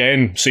 which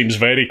again seems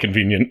very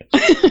convenient.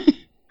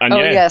 And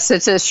yes,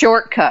 it's a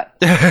shortcut.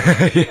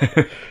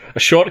 Yeah. A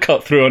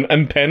shortcut through an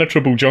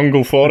impenetrable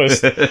jungle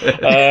forest,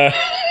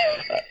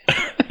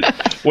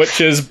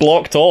 which is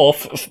blocked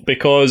off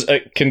because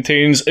it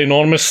contains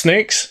enormous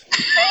snakes.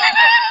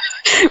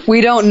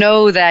 We don't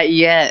know that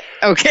yet,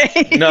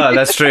 okay? No,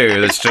 that's true.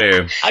 That's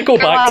true. I go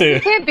back to... There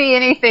can't be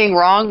anything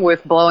wrong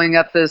with blowing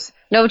up this...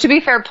 No, to be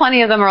fair,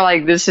 plenty of them are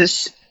like, this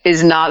is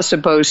not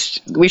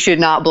supposed... We should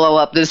not blow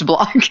up this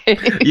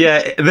blockade.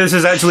 Yeah, this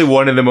is actually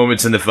one of the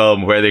moments in the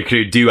film where the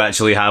crew do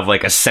actually have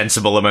like a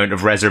sensible amount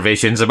of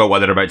reservations about what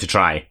they're about to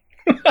try.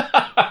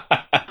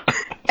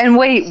 And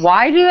wait,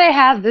 why do they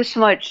have this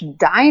much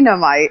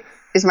dynamite,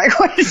 is my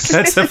question.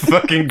 That's a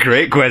fucking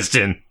great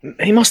question.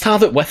 He must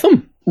have it with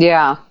him.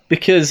 Yeah.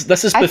 Because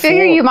this is before... I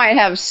figure you might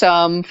have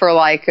some for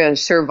like a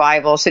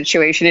survival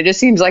situation. It just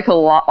seems like a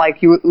lot,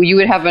 like you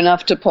would have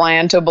enough to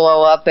plan to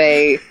blow up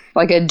a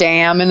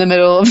dam in the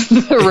middle of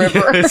the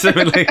river.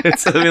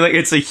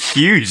 It's a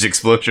huge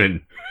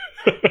explosion.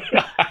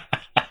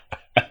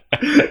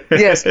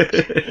 Yes,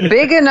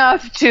 big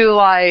enough to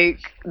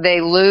like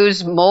they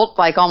lose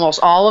almost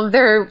all of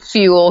their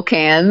fuel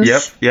cans.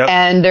 Yep.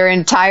 And their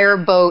entire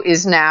boat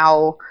is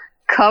now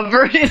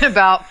covered in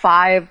about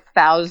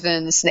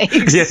 5,000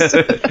 snakes. Yeah,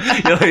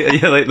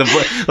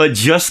 like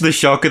just the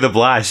shock of the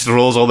blast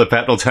rolls all the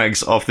petrol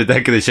tanks off the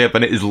deck of the ship,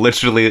 and it is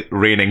literally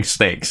raining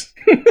snakes.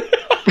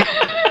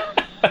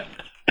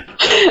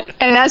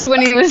 And that's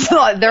when he was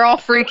like, they're all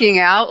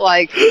freaking out,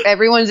 like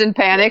everyone's in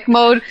panic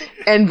mode,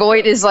 and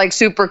Voight is like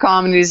super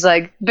calm, and he's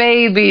like,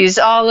 babies,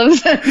 all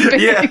of them.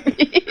 Babies. Yeah,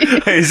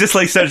 he's just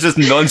like starts just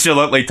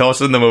nonchalantly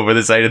tossing them over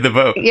the side of the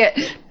boat. Yeah,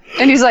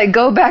 and he's like,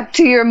 go back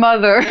to your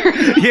mother.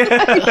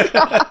 Yeah,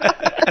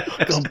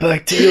 go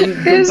back to your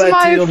mother. It's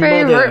my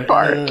favorite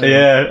part.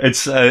 Yeah,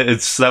 it's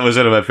that was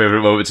one of my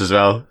favorite moments as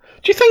well.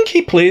 Do you think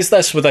he plays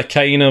this with a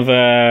kind of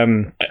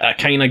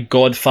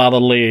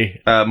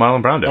godfatherly,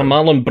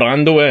 Marlon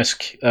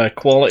Brando-esque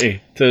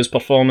quality to his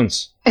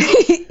performance?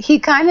 He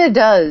kind of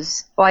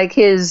does. Like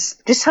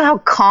just how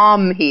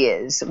calm he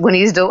is when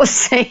he's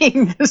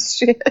saying this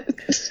shit.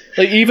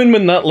 Like even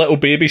when that little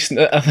baby,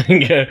 I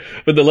think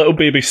with the little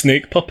baby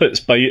snake puppets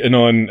biting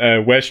on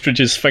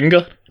Westridge's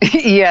finger.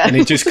 Yeah. And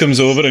he just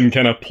comes over and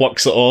kind of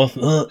plucks it off.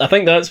 I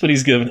think that's what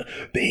he's giving.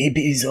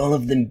 Babies, all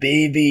of them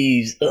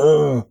babies.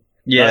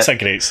 Yeah, that's a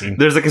great scene.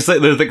 There's a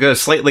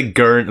slight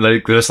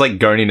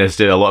gurniness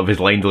to a lot of his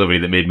line delivery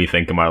that made me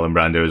think of Marlon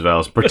Brando as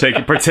well,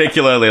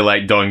 particularly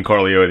like Don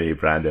Corleone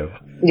Brando.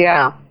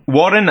 Yeah.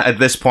 Warren, at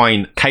this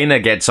point, kind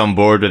of gets on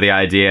board with the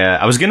idea.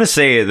 I was going to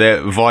say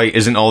that Voight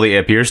isn't all that he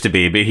appears to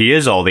be, but he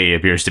is all that he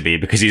appears to be,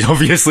 because he's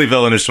obviously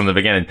villainous from the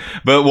beginning.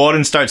 But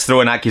Warren starts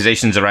throwing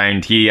accusations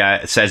around. He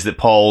says that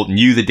Paul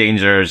knew the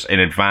dangers in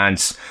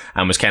advance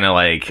and was kind of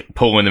like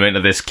pulling them into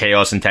this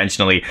chaos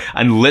intentionally,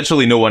 and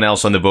literally no one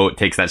else on the boat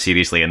takes that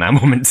seriously in that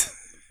moment.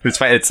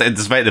 Despite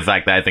the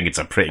fact that I think it's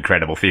a pretty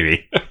credible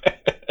theory.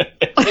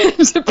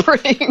 It's a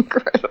pretty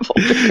incredible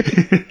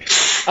theory.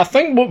 I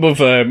think what we've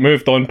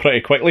moved on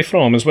pretty quickly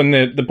from is when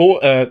the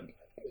boat,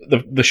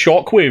 the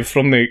shockwave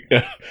from the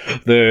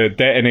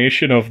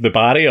detonation of the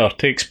barrier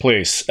takes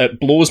place. It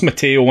blows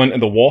Mateo into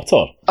the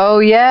water. Oh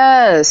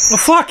yes. Well,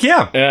 fuck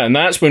yeah. Yeah, and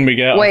that's when we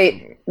get.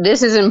 Wait,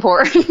 this is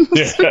important.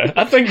 Yeah,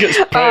 I think it's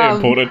pretty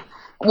important.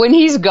 When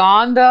he's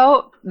gone,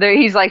 though,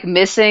 he's like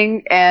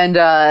missing, and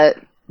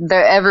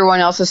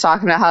everyone else is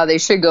talking about how they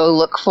should go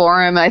look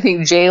for him. I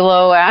think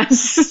J-Lo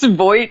asks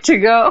Voight to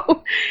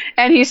go,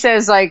 and he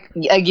says, like,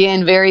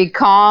 again, very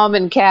calm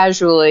and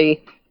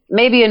casually,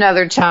 maybe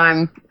another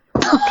time.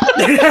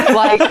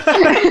 like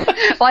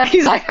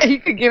he's like, you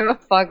could give a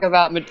fuck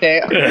about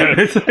Mateo. Yeah.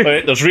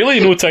 Like, there's really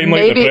no time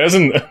like the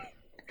present.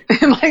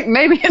 Like,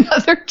 maybe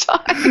another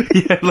time.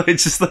 Yeah, like,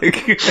 just like,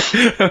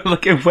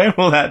 when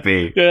will that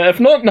be? Yeah, if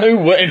not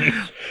now, when?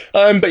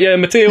 But yeah,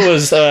 Mateo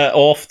was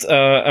offed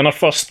in our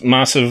first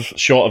massive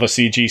shot of a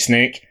CG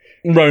snake.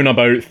 Round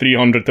about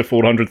 $300,000 to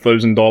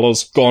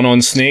 $400,000 gone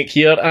on Snake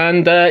here.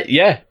 And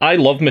yeah, I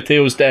love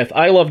Mateo's death.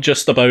 I love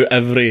just about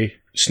every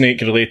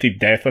snake-related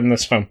death in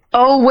this film.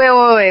 Oh,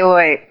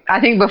 wait. I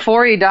think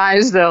before he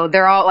dies, though,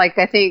 they're all like,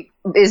 I think,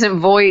 isn't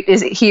Voight,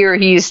 is it here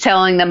he's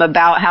telling them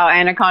about how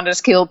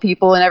anacondas kill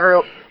people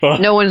and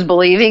no one's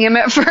believing him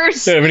at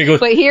first. Yeah, when he goes,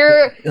 but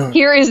here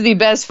is the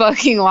best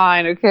fucking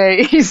line,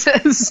 okay? He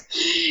says,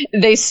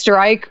 they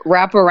strike,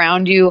 wrap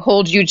around you,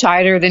 hold you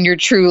tighter than your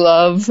true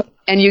love,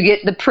 and you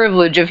get the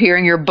privilege of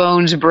hearing your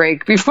bones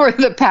break before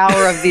the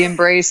power of the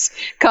embrace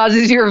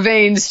causes your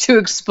veins to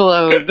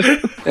explode.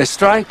 They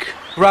strike,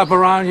 wrap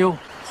around you,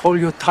 hold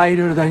you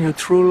tighter than your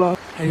true love,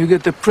 and you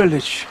get the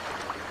privilege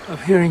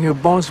of hearing your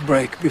bones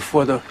break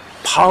before the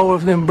power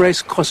of the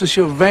embrace causes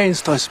your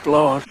veins to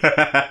explode.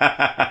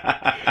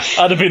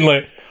 I'd have been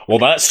like, well,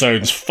 that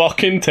sounds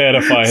fucking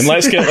terrifying.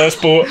 Let's get this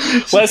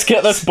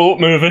boat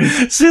moving.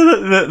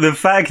 So the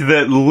fact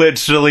that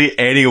literally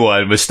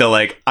anyone was still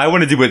like, I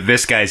want to do what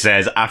this guy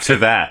says after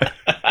that.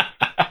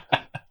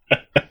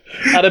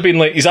 I'd have been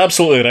like, he's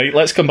absolutely right.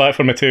 Let's come back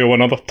for Mateo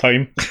another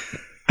time.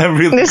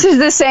 This is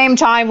the same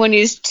time when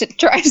he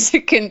suggests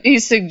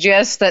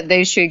that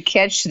they should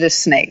catch the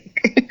snake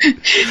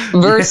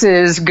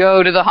versus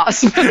go to the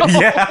hospital.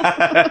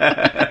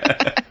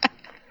 Yeah.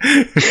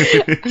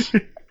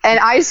 And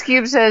Ice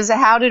Cube says,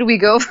 how did we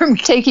go from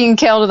taking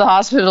Kel to the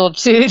hospital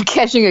to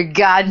catching a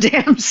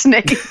goddamn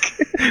snake?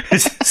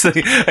 It's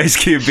like Ice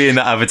Cube being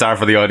the avatar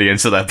for the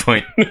audience at that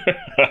point.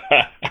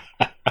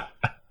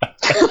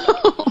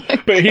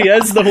 But he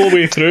is the whole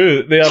way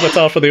through the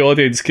avatar for the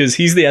audience because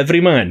he's the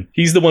everyman.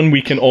 He's the one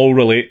we can all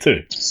relate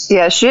to.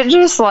 Yeah, shit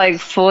just like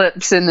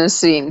flips in this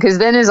scene because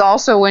then is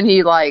also when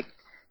he like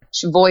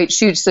Voight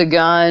shoots the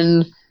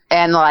gun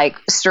and like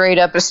straight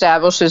up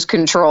establishes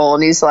control,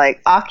 and he's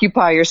like,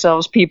 "Occupy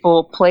yourselves,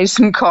 people. Play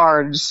some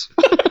cards."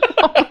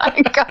 Oh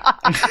my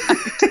god.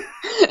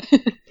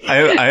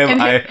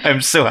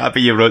 I'm so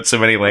happy you wrote so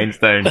many lines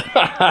down.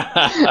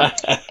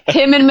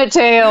 Him and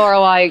Mateo are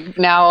like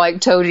now like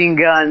toting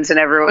guns, and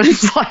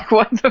everyone's like,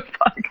 "What the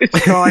fuck is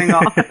going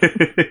on?"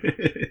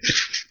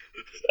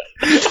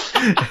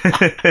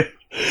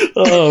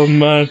 Oh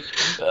man,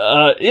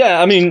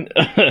 yeah. I mean,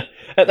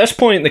 at this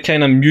point, the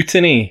kind of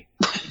mutiny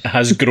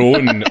has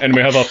grown, and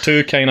we have our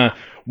two kind of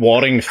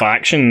warring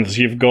factions.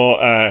 You've got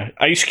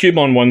Ice Cube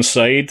on one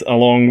side,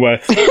 along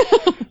with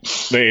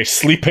the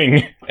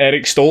sleeping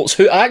Eric Stoltz,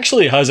 who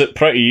actually has it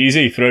pretty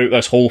easy throughout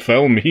this whole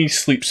film. He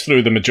sleeps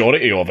through the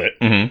majority of it.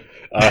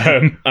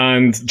 Mm-hmm.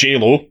 And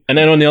J-Lo. And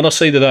then on the other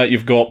side of that,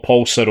 you've got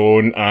Paul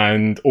Cerrone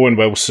and Owen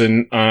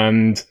Wilson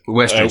and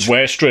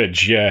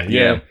Westridge.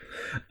 Yeah.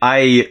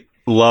 I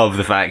love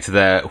the fact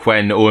that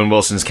when Owen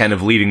Wilson's kind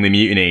of leading the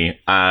mutiny,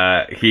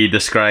 he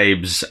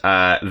describes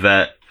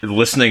that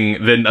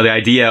the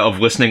idea of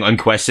listening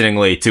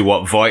unquestioningly to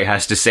what Voight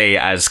has to say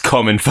as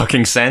common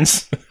fucking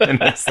sense. And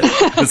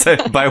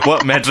by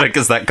what metric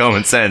is that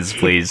common sense,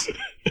 please?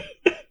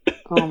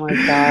 Oh my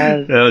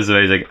god, that was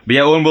amazing. But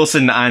yeah, Owen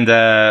Wilson and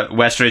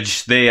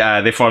Westridge,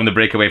 they form the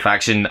breakaway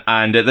faction,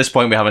 and at this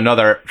point we have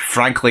another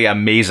frankly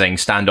amazing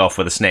standoff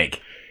with a snake.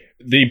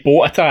 The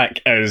boat attack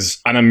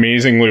is an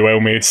amazingly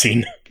well-made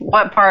scene.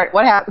 What part?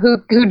 What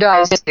happened? Who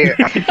dies here?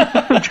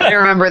 I'm trying to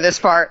remember this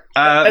part.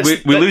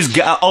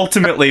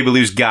 Ultimately, we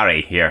lose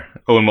Gary here,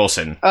 Owen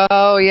Wilson.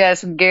 Oh,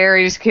 yes.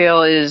 Gary's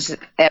kill is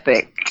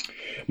epic.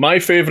 My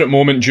favourite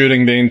moment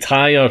during the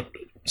entire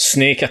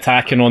snake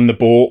attacking on the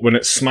boat, when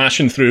it's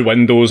smashing through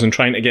windows and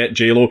trying to get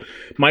J-Lo,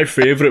 my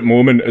favourite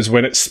moment is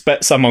when it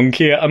spits a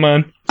monkey at a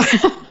man.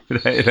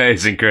 That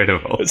is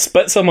incredible. It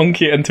spits a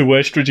monkey into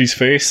Westridge's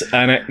face,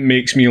 and it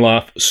makes me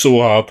laugh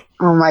so hard.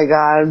 Oh my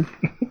god.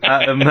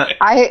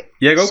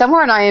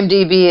 Somewhere on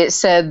IMDb it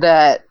said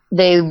that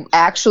they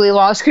actually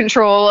lost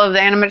control of the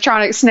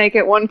animatronic snake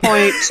at one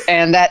point,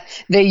 and that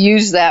they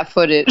used that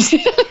footage.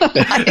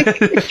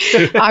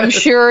 I'm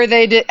sure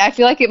they did. I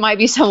feel like it might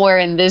be somewhere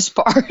in this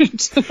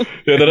part.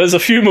 Yeah, there is a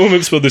few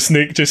moments where the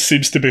snake just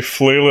seems to be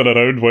flailing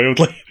around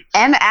wildly.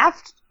 And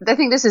I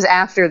think this is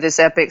after this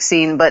epic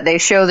scene, but they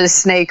show this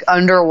snake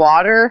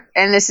underwater,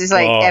 and this is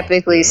like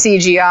epically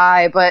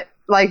CGI, but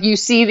like you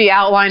see the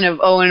outline of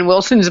Owen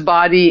Wilson's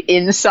body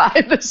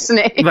inside the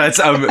snake. That's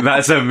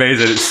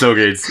amazing. It's so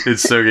good.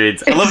 It's so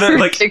good. I love that.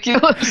 Like,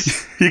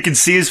 ridiculous. You can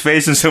see his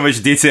face in so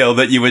much detail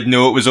that you would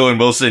know it was Owen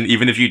Wilson,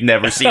 even if you'd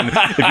never seen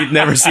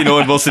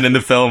Owen Wilson in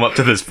the film up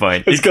to this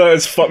point. He's got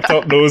his fucked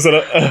up nose in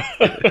it.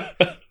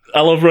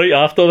 I love right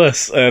after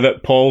this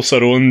that Paul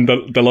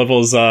Cerrone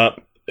delivers a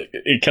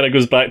he kind of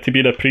goes back to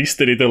being a priest,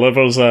 and he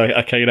delivers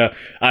a kind of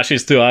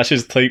ashes to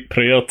ashes type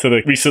prayer to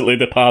the recently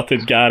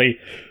departed Gary.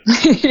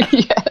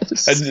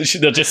 Yes.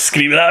 And they're just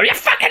screaming out, "You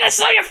fucking, it's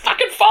not your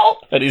fucking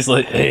fault!" And he's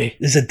like, "Hey,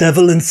 there's a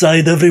devil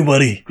inside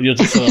everybody." And you're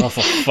just like, "Oh,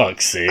 for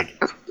fuck's sake."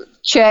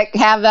 Check,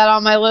 have that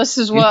on my list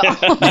as well.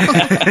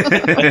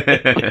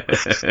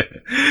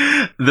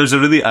 There's a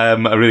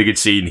really good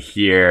scene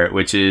here,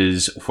 which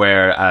is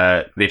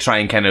where they try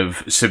and kind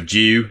of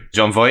subdue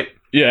John Voight.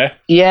 Yeah.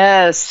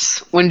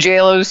 Yes, when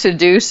JLo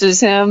seduces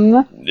him.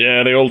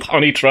 Yeah, the old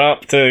honey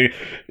trap to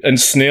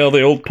ensnare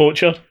the old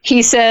poacher.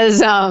 He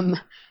says,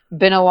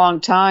 been a long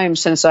time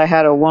since I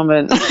had a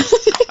woman.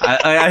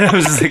 I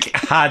was just like,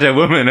 had a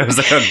woman. I was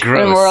like, oh,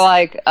 gross. And we're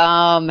like,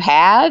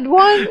 had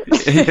one?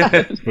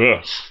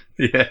 Ugh.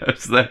 Yeah,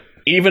 it's like...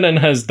 Even in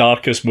his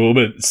darkest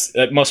moments,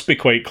 it must be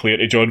quite clear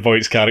to John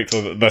Voight's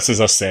character that this is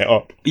a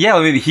setup. Yeah,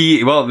 I mean,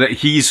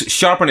 he's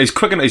sharp and he's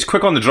quick on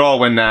the draw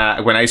when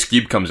Ice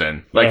Cube comes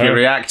in. Like, he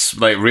reacts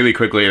like really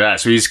quickly to that.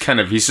 So he's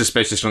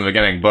suspicious from the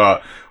beginning.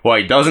 But what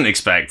he doesn't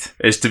expect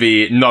is to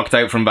be knocked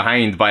out from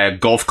behind by a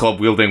golf club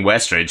wielding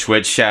Westridge,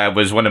 which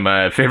was one of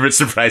my favorite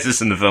surprises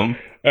in the film.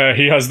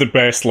 He has the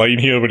best line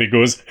here when he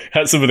goes,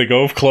 hits him with a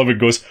golf club and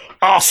goes,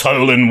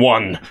 "Arsehole in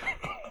one."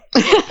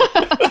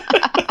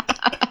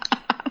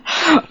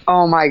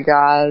 Oh my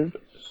god.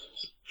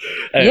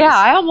 Yeah,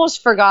 I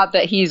almost forgot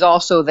that he's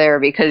also there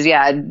because,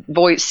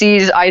 Voight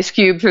sees Ice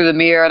Cube through the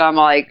mirror and I'm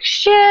like,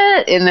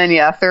 shit. And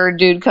then, third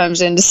dude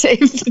comes in to save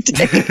the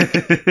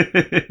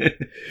day.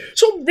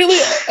 So, really,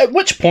 at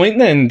which point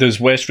then does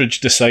Westridge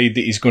decide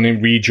that he's going to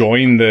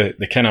rejoin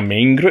the kind of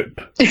main group?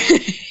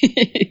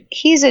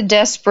 He's a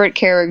desperate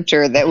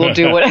character that will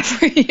do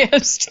whatever he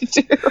has to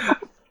do.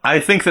 I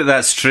think that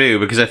that's true,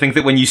 because I think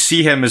that when you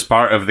see him as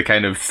part of the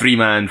kind of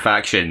three-man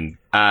faction,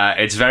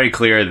 it's very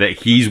clear that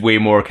he's way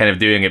more kind of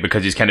doing it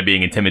because he's kind of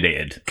being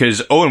intimidated.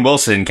 Because Owen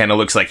Wilson kind of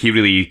looks like he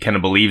really kind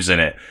of believes in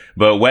it,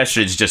 but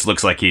Westridge just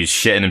looks like he's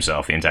shitting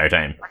himself the entire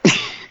time.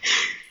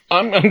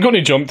 I'm going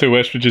to jump to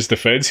Westridge's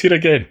defense here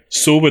again.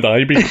 So would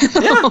I be.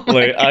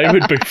 Like, I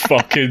would be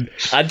fucking...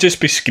 I'd just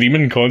be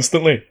screaming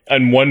constantly,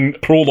 and one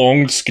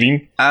prolonged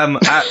scream.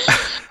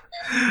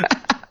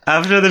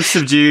 After they've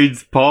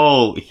subdued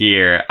Paul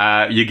here,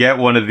 you get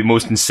one of the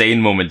most insane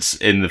moments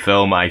in the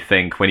film, I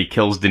think, when he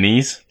kills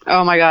Denise.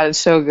 Oh my god, it's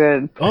so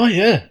good. Oh,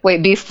 yeah.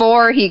 Wait,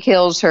 before he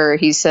kills her,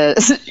 he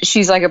says,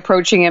 she's like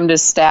approaching him to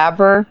stab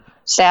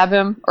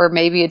him, or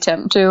maybe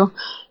attempt to.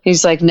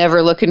 He's like,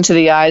 never look into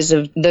the eyes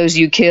of those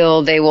you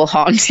kill, they will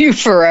haunt you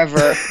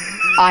forever.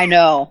 I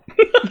know.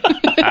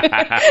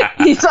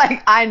 He's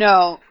like, I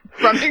know.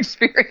 From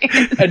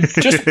experience. And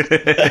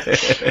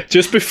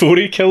just before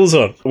he kills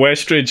her,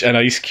 Westridge and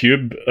Ice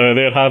Cube,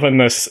 they're having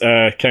this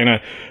kind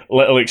of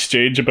little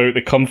exchange about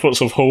the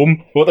comforts of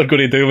home, what they're going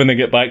to do when they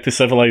get back to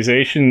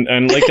civilization.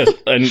 And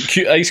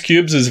Ice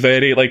Cube's is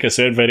very, like I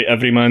said, very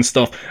everyman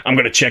stuff. I'm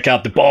going to check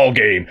out the ball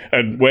game.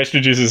 And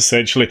Westridge's is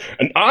essentially,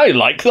 and I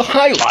like the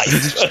high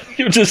life.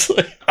 You're just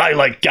like, I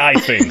like guy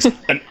things,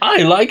 and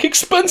I like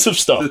expensive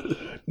stuff.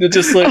 They're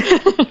just like,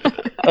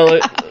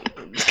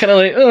 it's kind of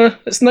like,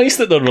 it's nice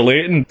that they're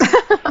relating,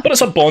 but it's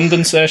a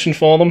bonding session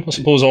for them. I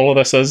suppose all of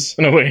this is,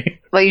 in a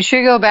way. Well, you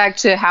should go back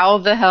to how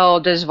the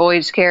hell does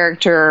Voight's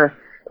character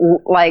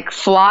like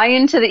fly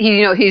into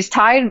the? He's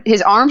tied.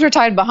 His arms are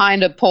tied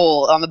behind a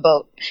pole on the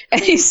boat,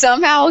 and he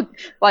somehow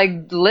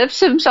like lifts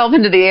himself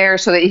into the air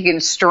so that he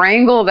can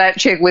strangle that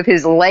chick with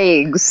his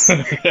legs,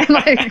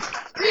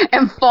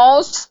 and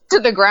falls to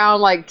the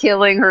ground, like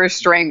killing her,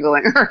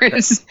 strangling her.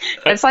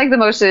 It's like the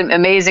most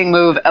amazing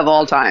move of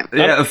all time.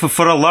 Yeah,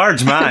 for a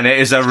large man, it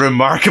is a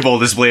remarkable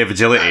display of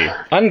agility.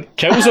 And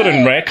kills her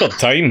in record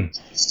time.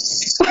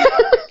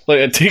 Like,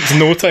 it takes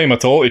no time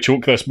at all to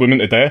choke this woman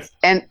to death.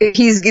 And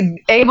he's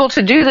able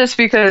to do this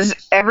because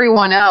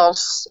everyone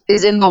else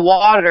is in the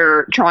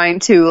water trying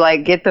to,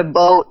 like, get the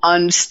boat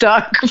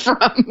unstuck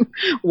from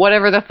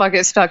whatever the fuck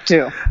it's stuck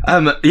to.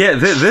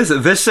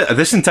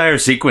 This entire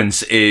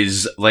sequence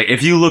is, like,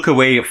 if you look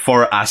away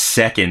for a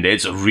second,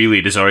 it's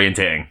really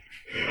disorientating.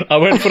 I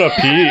went for a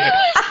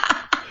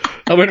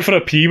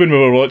pee when we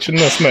were watching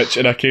this, Mitch,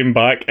 and I came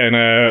back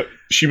and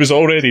she was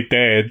already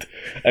dead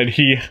and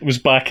he was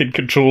back in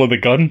control of the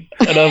gun.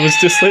 And I was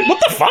just like,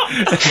 what the fuck?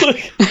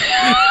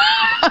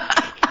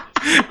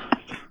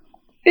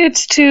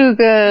 It's too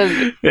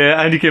good.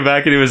 Yeah, and he came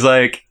back and he was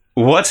like,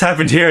 what's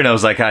happened here? And I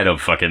was like, I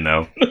don't fucking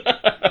know.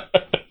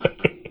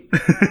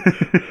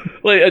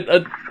 Like,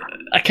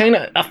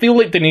 I feel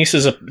like Denise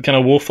is a kind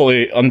of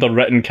woefully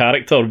underwritten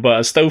character, but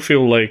I still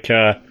feel like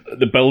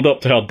the build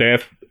up to her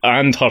death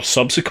and her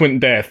subsequent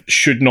death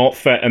should not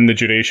fit in the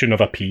duration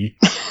of a pee.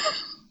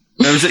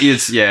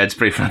 It's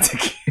pretty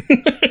frantic.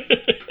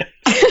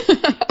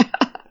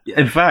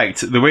 In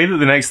fact, the way that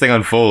the next thing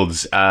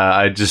unfolds,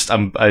 I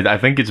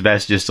think it's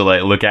best just to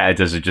like look at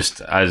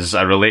it as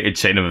a related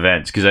chain of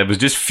events, because I was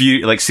just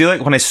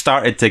when I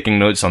started taking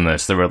notes on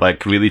this, they were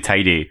like really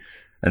tidy,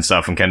 and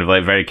stuff, and kind of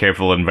like very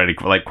careful and very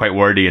like quite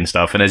wordy and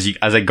stuff. And as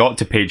I got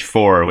to page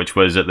 4, which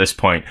was at this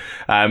point,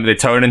 they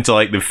turn into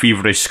like the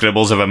feverish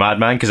scribbles of a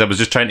madman, because I was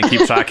just trying to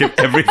keep track of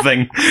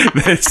everything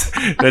that's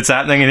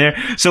happening in here.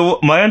 So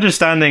my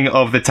understanding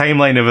of the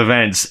timeline of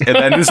events,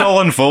 and this all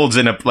unfolds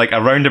in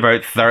around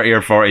about 30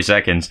 or 40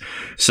 seconds.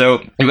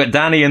 So you've got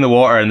Danny in the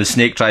water, and the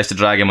snake tries to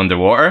drag him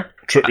underwater.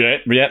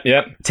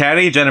 Yep.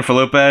 Terry, Jennifer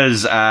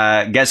Lopez,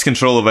 gets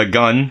control of a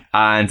gun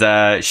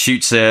and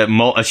shoots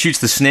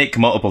the snake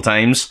multiple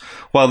times.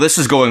 While this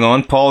is going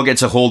on, Paul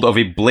gets a hold of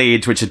a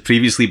blade which had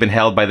previously been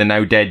held by the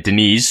now dead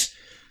Denise,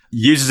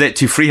 uses it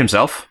to free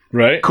himself.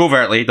 Right.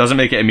 Covertly, doesn't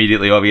make it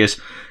immediately obvious.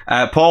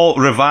 Paul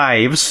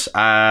revives,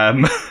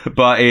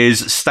 but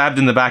is stabbed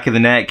in the back of the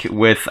neck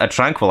with a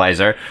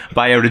tranquilizer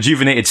by a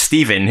rejuvenated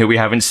Stephen, who we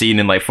haven't seen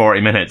in like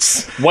 40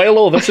 minutes. While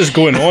all this is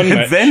going on,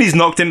 Mitch, then he's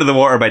knocked into the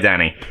water by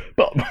Danny.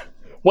 But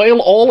while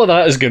all of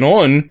that is going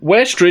on,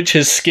 Westridge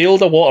has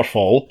scaled a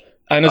waterfall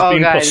and is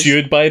being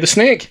pursued by the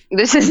snake.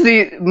 This is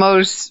the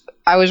most...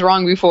 I was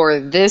wrong before.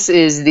 This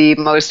is the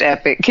most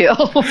epic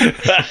kill.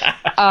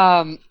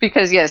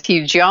 Because, yes,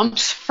 he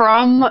jumps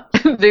from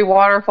the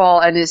waterfall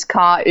and is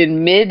caught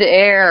in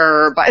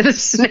midair by the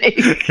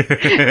snake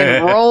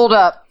and rolled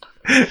up.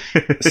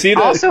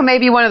 Also,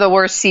 maybe one of the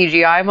worst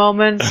CGI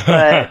moments,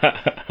 but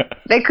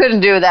they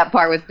couldn't do that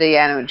part with the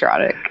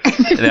animatronic.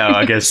 No,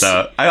 I guess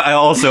so.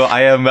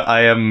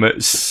 I am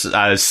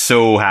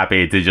so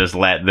happy to just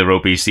let the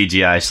ropey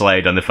CGI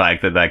slide on the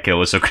fact that kill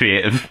was so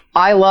creative.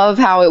 I love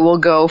how it will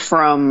go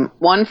from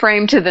one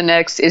frame to the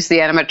next is the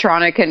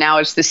animatronic, and now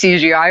it's the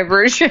CGI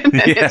version,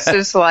 and it's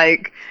just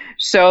like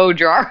so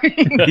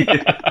jarring.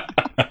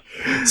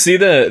 See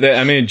the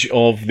image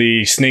of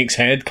the snake's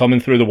head coming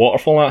through the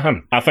waterfall at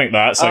him? I think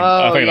that's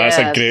a great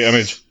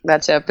image.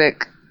 That's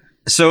epic.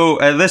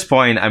 So at this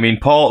point, I mean,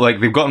 Paul,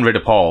 they've gotten rid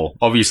of Paul.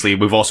 Obviously,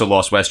 we've also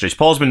lost Westridge.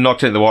 Paul's been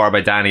knocked into the water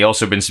by Danny,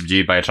 also been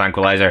subdued by a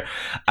tranquilizer.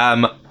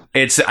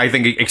 It's, I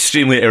think,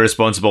 extremely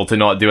irresponsible to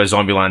not do a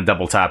Zombieland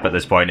double tap at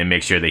this point and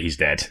make sure that he's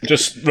dead.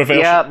 Just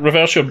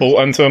reverse your bolt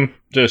into him.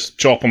 Just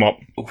chop him up.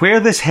 Where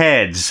this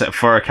heads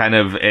for kind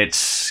of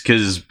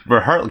because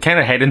we're kind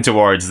of heading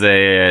towards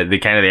the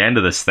kind of the end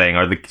of this thing,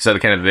 or the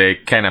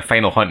kind of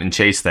final hunt and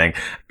chase thing.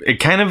 It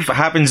kind of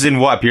happens in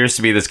what appears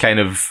to be this kind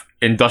of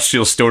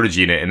industrial storage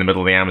unit in the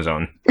middle of the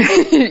Amazon.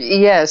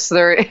 Yes,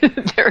 there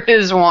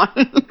is one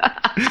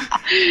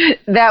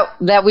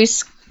that we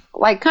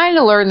kind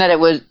of learned that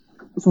it was.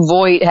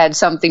 Voight had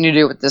something to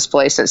do with this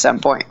place at some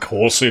point. Of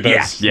course he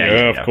does.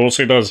 Yeah, of course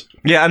he does.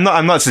 Yeah,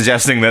 I'm not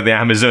suggesting that the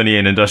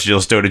Amazonian industrial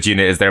storage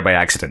unit is there by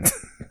accident.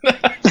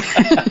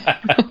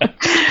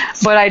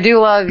 But I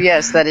do love,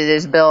 that it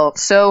is built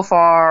so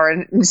far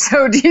and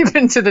so deep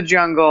into the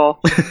jungle.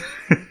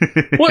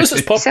 What is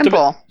this purpose?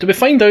 Simple. Do we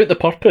find out the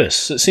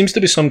purpose? It seems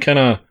to be some kind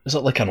of... Is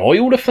it like an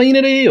oil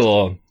refinery,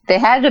 or...? They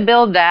had to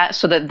build that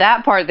so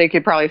that part they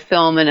could probably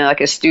film in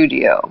a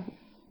studio.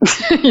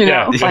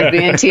 Like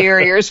the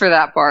interiors for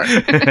that part.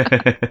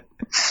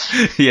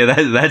 Yeah,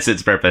 that's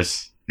its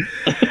purpose.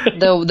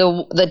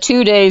 The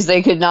 2 days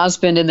they could not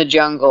spend in the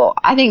jungle.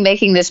 I think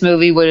making this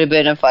movie would have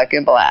been a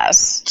fucking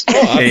blast.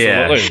 Oh, absolutely.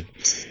 Yeah.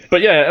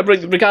 But yeah,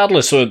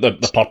 regardless of the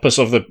purpose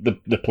of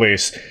the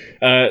place,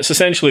 it's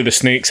essentially the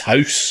snake's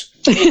house.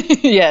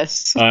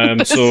 Yes.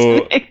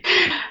 So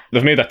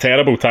they've made a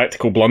terrible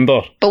tactical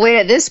blunder. But wait,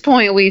 at this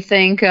point we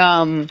think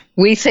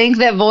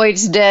that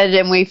Voight's dead,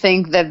 and we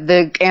think that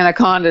the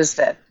anaconda's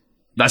dead.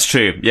 That's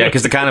true. Yeah,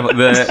 because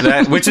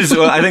which is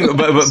I think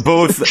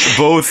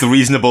both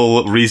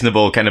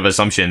reasonable kind of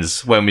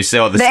assumptions when we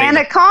saw the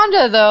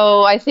anaconda,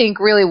 though. I think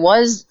really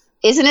was.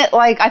 Isn't it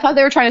I thought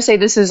they were trying to say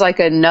this is like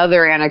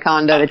another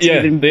anaconda that's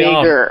even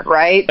bigger,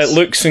 right? It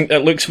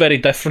looks very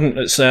different.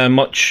 It's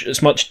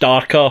much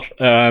darker,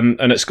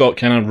 and it's got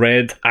kind of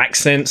red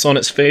accents on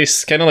its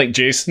face, kind of like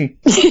Jason.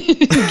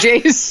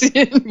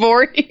 Jason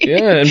Voorhees.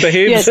 Yeah, and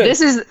behaves.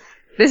 Yes,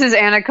 this is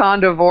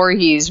Anaconda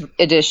Voorhees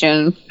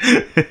edition.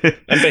 And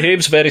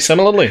behaves very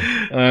similarly,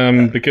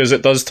 because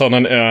it does turn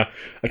into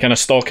a kind of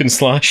stalk and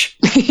slash.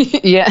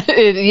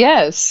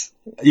 Yes.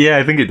 Yeah,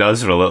 I think it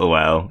does for a little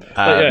while.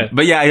 But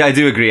I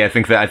do agree. I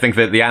think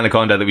that the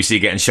anaconda that we see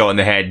getting shot in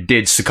the head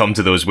did succumb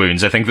to those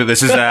wounds. I think that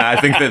this is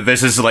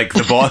like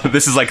the boss.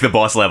 This is like the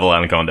boss level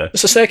anaconda.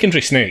 It's a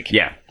secondary snake.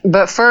 Yeah.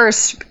 But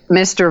first,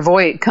 Mr.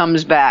 Voight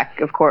comes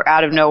back, of course,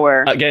 out of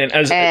nowhere again,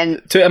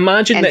 to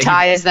imagine and that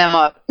ties them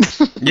up.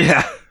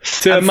 Yeah.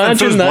 To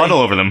imagine that blood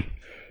all over them.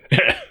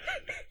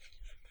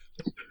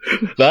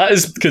 That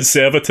is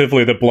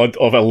conservatively the blood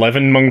of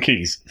 11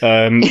 monkeys.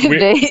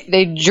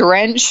 They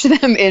drench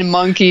them in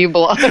monkey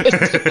blood.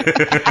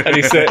 And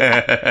he said,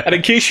 and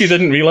in case you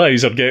didn't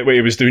realise or get what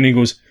he was doing, he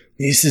goes,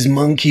 "This is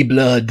monkey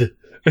blood."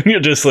 And you're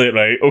just like,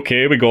 right,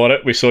 okay, we got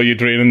it. We saw you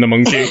draining the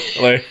monkey.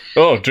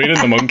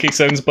 Draining the monkey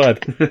sounds bad.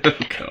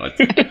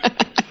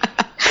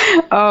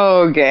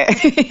 Oh, God.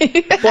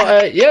 Okay.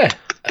 But,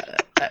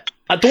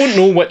 I don't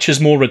know which is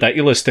more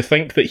ridiculous, to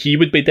think that he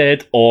would be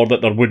dead or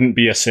that there wouldn't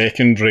be a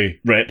secondary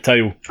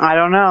reptile. I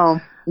don't know,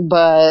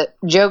 but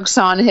joke's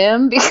on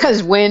him,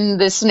 because when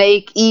the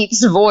snake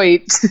eats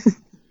Voight,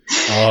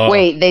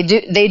 Wait,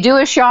 they do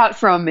a shot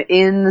from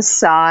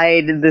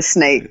inside the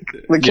snake.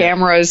 The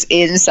camera's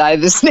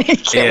inside the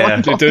snake.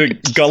 Yeah. They do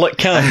gullet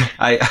cam.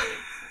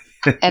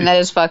 And that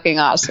is fucking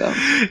awesome.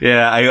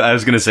 Yeah, I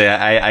was going to say,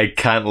 I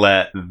can't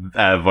let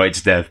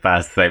Voight's death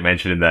pass without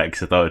mentioning that,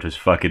 because I thought it was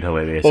fucking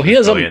hilarious. Well, he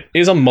has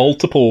a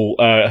multiple,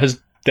 his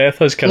death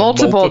has kind of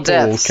multiple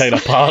deaths. kind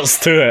of parts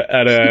to it,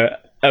 and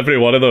every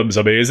one of them is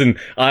amazing.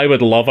 I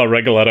would love a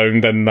wriggle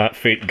around in that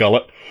fake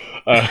gullet.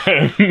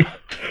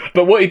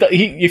 But what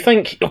you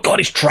think, oh god,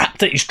 he's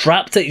trapped it, he's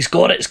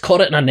got it, he's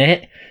caught it in a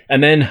net,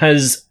 and then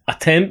his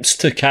attempts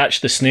to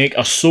catch the snake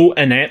are so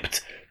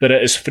inept that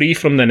it is free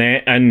from the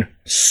net in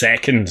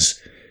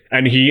seconds,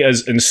 and he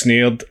is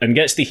ensnared and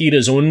gets to hear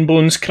his own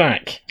bones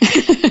crack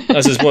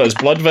as his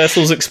blood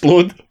vessels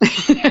explode.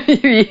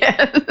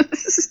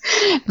 Yes,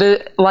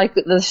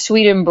 the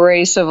sweet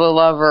embrace of a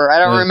lover. I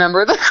don't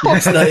remember the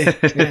quote.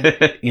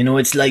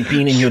 It's like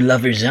being in your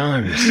lover's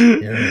arms.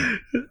 I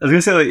was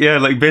gonna say,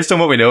 like based on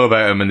what we know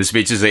about him and the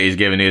speeches that he's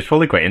given, he was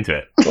probably quite into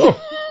it. Oh.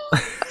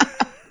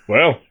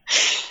 Well,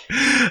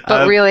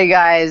 but really,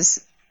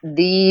 guys,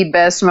 the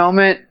best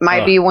moment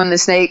might be when the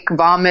snake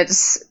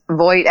vomits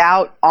Voight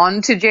out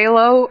onto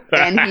J-Lo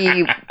and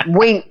he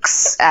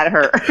winks at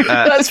her.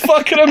 That's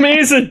fucking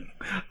amazing.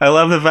 I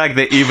love the fact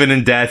that even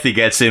in death he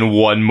gets in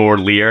one more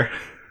leer.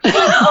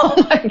 Oh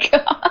my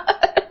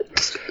god.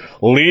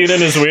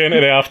 Leering his way into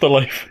the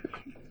afterlife.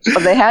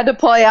 But they had to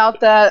play out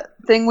that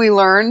thing we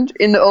learned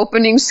in the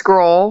opening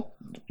scroll.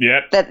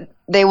 Yep. That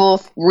they will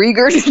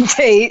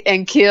regurgitate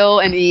and kill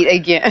and eat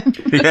again.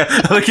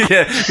 So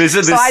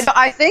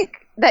I think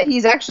that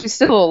he's actually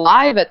still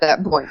alive at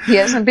that point. He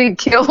hasn't been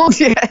killed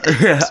yet.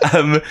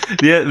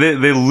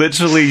 They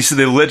literally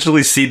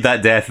seed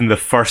that death in the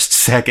first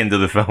second of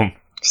the film.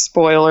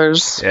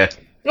 Spoilers. Yeah.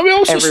 And we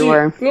also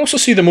everywhere.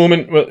 see the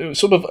moment where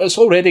sort of it's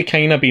already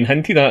kind of been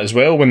hinted at as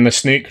well when the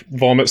snake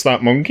vomits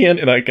that monkey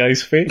into that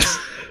guy's face.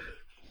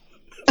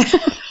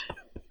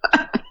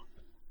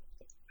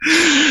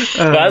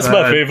 That's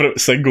my favourite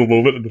single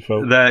moment in the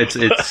film.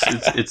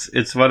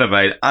 It's one of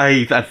mine.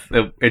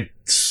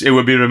 It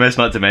would be remiss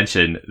not to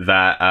mention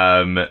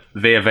that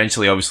they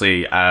eventually,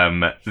 obviously,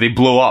 they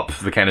blow up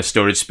the kind of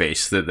storage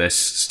space that this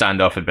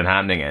standoff had been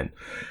happening in.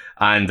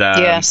 And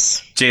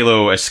yes.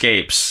 J-Lo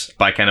escapes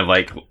by kind of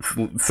like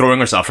throwing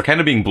herself, or kind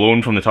of being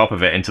blown from the top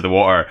of it into the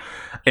water.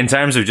 In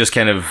terms of just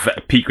kind of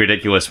peak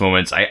ridiculous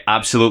moments, I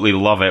absolutely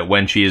love it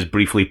when she is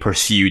briefly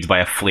pursued by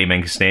a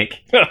flaming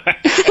snake.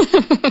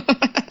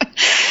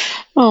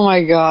 Oh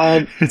my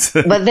god.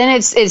 But then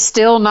it's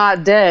still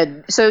not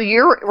dead. So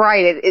you're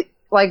right. It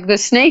like the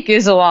snake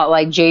is a lot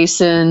like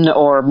Jason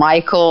or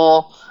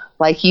Michael.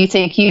 Like you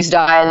think he's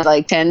died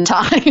like 10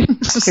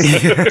 times.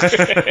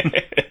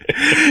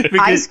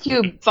 Ice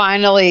Cube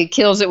finally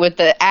kills it with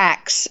the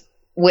axe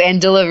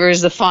and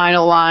delivers the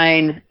final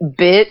line,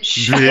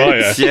 bitch.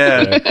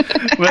 Yeah.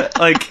 But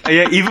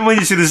even when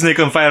you see the snake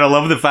on fire, I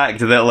love the fact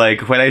that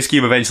like when Ice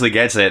Cube eventually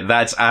gets it,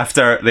 that's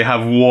after they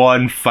have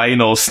one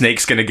final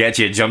snake's gonna get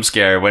you jump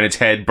scare when its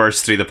head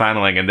bursts through the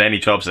paneling and then he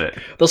chops it.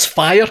 There's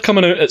fire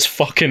coming out its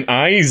fucking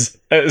eyes.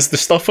 It is the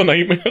stuff of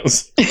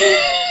nightmares.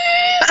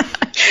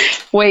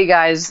 Wait,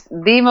 guys,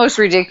 the most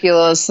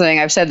ridiculous thing,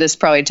 I've said this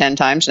probably 10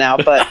 times now,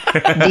 but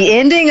the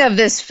ending of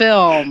this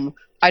film,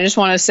 I just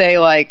want to say,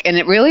 like, and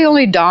it really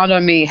only dawned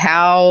on me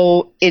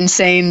how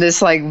insane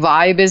this, like,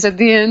 vibe is at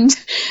the end.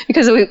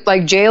 Because,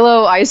 like,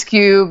 J-Lo, Ice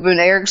Cube, and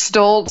Eric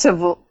Stoltz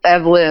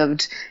have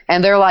lived.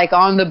 And they're, like,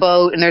 on the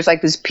boat, and there's,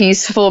 like, this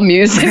peaceful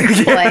music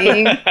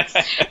playing.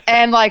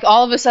 And, like,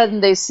 all of a sudden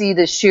they see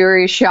the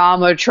Shiri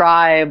Shama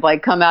tribe,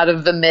 like, come out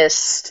of the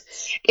mist.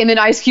 And then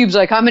Ice Cube's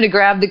like, I'm going to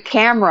grab the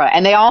camera.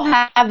 And they all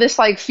have this,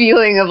 like,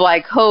 feeling of,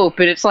 like, hope.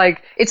 And it's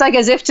like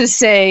as if to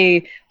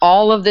say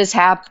all of this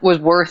was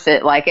worth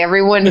it. Like,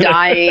 everyone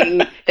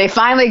dying. They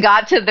finally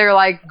got to their,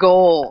 like,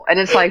 goal. And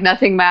it's like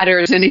nothing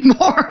matters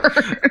anymore.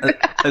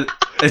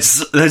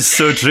 That's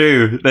so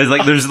true. They're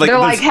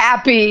like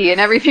happy and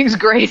everything's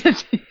great.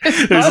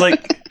 There's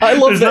like,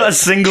 there's not a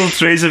single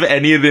trace of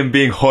any of them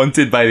being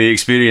haunted by the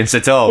experience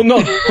at all.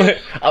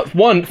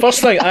 Well, no,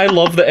 first thing, I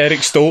love that Eric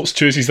Stoltz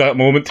chooses that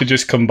moment to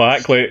just come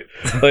back. Like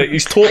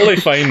he's totally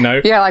fine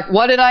now. Yeah, like,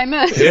 what did I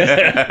miss?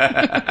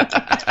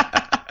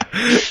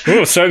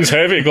 Oh, sounds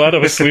heavy. Glad I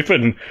was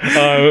sleeping.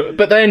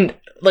 But then,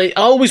 like,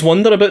 I always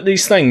wonder about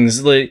these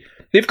things. Like,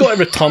 they've got to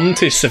return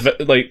to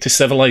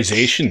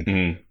civilization.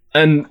 Mm.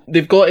 And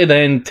they've got to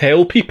then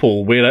tell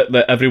people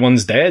that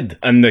everyone's dead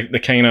and the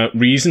kind of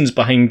reasons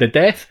behind the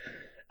death.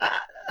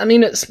 I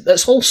mean,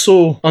 it's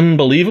also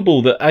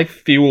unbelievable that I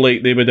feel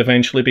like they would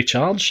eventually be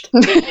charged.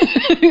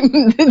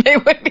 They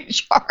would be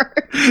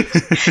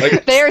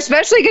charged. They're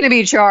especially going to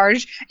be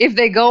charged if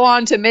they go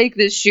on to make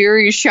this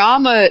Shiri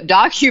Shama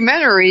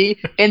documentary,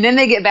 and then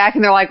they get back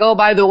and they're like, oh,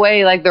 by the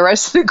way, like the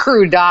rest of the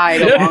crew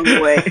died along the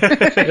way.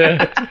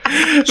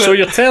 Yeah. So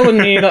you're telling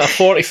me that a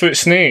 40-foot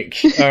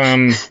snake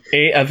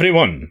ate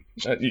everyone?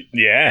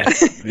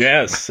 Yes,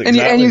 exactly.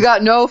 And you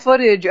got no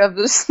footage of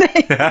the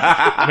snake.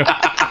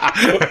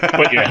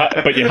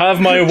 but you have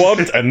my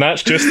word, and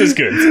that's just as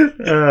good.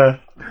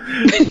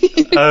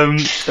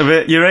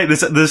 But you're right.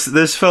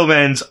 This film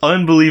ends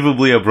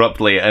unbelievably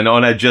abruptly and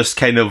on a just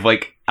kind of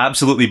like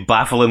absolutely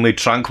bafflingly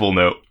tranquil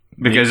note.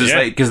 Because it's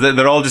like, because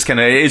they're all just kind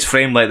of, it is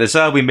framed like this,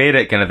 we made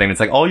it kind of thing.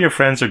 It's like, all your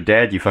friends are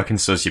dead, you fucking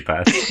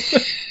sociopath.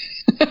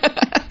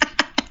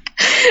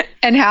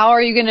 And how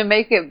are you going to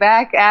make it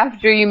back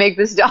after you make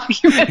this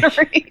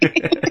documentary?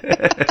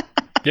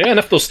 Yeah, and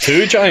if there's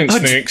two giant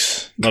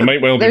snakes, there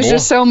might well be There's more.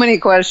 just so many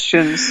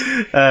questions.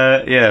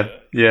 Yeah.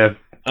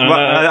 Well,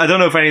 I don't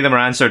know if any of them are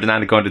answered in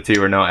Anaconda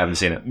 2 or not. I haven't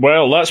seen it.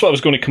 Well, that's what I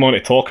was going to come on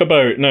to talk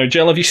about. Now,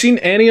 Jill, have you seen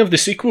any of the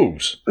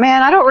sequels?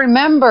 Man, I don't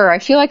remember. I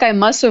feel like I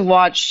must have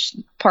watched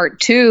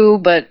part 2,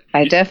 but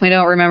I definitely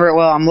don't remember it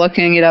well. I'm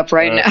looking it up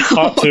right now.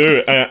 Part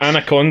 2,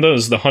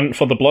 Anaconda's The Hunt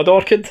for the Blood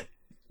Orchid.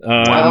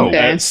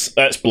 Okay.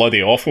 It's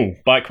bloody awful.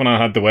 Back when I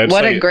had the website.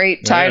 What a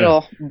great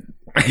title.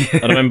 I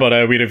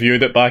remember we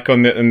reviewed it back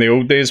in the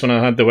old days when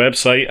I had the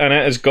website, and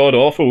it is god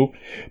awful.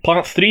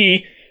 Part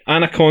 3,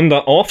 Anaconda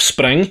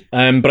Offspring,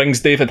 brings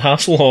David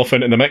Hasselhoff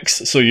into the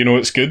mix, so you know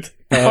it's good.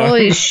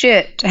 Holy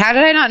shit. How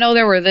did I not know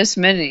there were this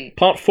many?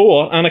 Part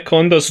 4,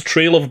 Anaconda's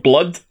Trail of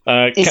Blood.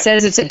 He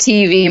says it's a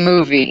TV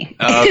movie.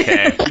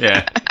 Okay,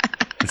 yeah.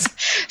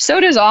 So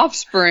does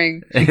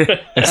Offspring. Well,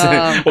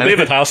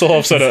 David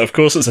Hasselhoff said it. Of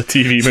course, it's a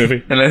TV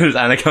movie. And then there's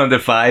Anaconda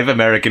 5,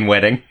 American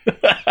Wedding.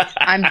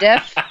 I'm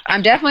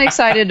definitely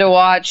excited to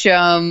watch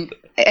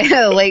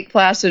Lake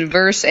Placid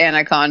verse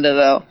Anaconda,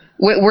 though.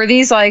 Were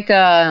these like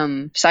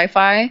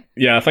sci-fi?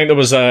 Yeah, I think there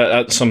was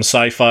some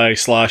sci-fi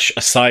 /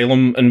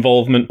 asylum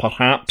involvement,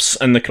 perhaps,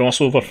 in the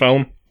crossover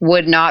film.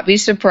 Would not be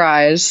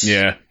surprised.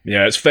 Yeah,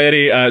 it's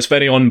very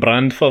on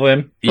brand for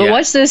them. But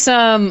what's this?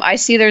 I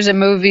see there's a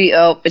movie.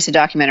 Oh, it's a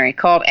documentary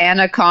called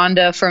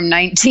Anaconda from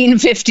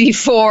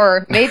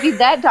 1954. Maybe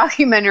that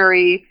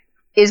documentary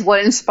is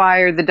what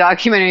inspired the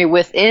documentary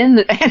within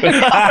the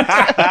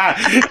Anaconda.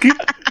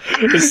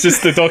 It's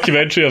just the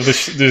documentary of the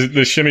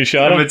Shimmy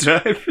Shara.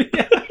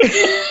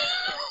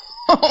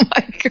 Oh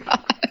my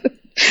god.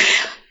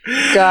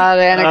 God,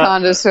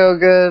 Anaconda's so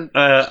good.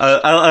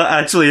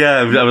 Actually, yeah,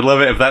 I would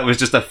love it if that was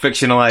just a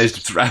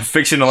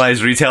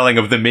fictionalized retelling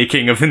of the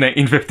making of the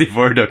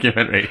 1954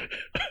 documentary.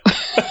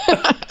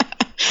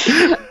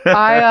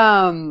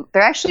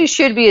 There actually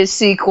should be a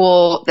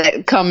sequel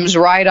that comes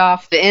right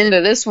off the end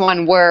of this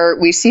one where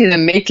we see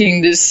them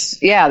making this,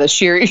 the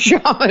Shiri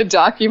Shama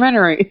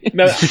documentary.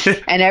 Now,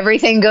 and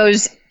everything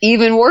goes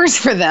even worse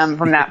for them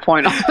from that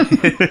point on.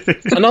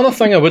 another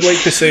thing I would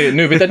like to say,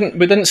 no, we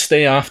didn't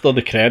stay after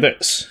the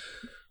credits.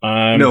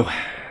 No.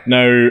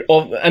 Now,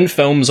 in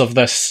films of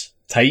this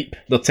type,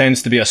 there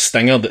tends to be a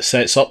stinger that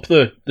sets up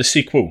the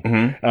sequel.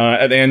 Mm-hmm.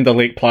 At the end of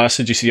Lake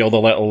Placid, you see all the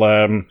little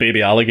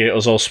baby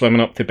alligators all swimming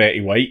up to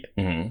Betty White.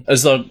 Mm-hmm.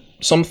 Is there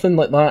something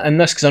like that in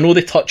this? Because I know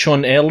they touch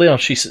on earlier.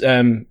 She's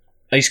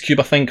Ice Cube,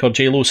 I think, or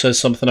J-Lo says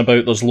something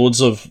about there's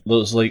loads of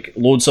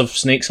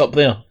snakes up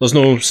there. There's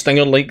no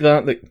stinger like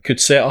that could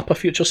set up a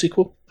future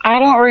sequel. I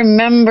don't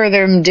remember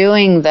them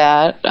doing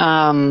that.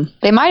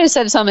 They might have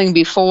said something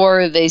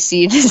before they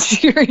see the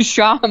Shiri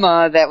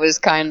Shama that was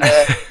kind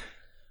of.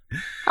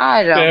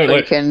 I don't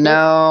freaking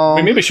know.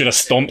 We maybe should have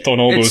stomped on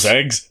all those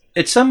eggs.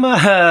 It's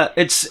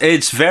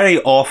it's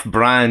very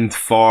off-brand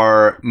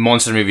for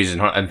monster movies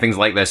and things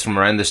like this from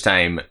around this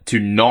time to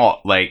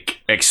not like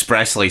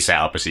expressly set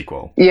up a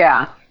sequel.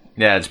 Yeah.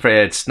 Yeah,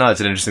 it's an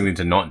interesting thing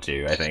to not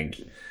do, I think.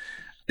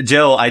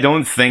 Jill, I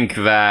don't think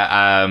that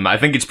I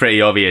think it's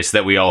pretty obvious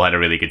that we all had a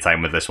really good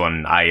time with this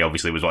one. I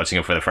obviously was watching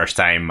it for the first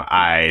time.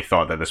 I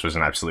thought that this was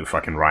an absolute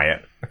fucking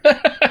riot.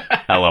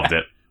 I loved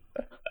it.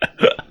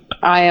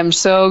 I am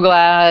so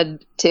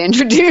glad to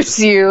introduce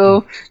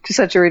you to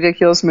such a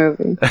ridiculous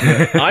movie.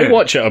 I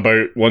watch it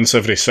about once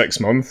every 6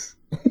 months.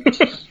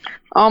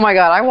 Oh my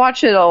god, I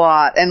watch it a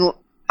lot. And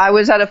I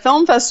was at a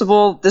film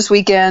festival this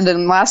weekend,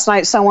 and last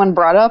night someone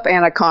brought up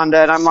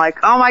Anaconda, and I'm like,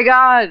 oh my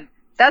god,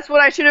 that's what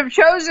I should have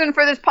chosen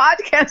for this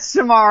podcast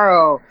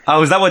tomorrow.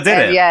 Oh, is that what did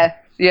it? Yeah.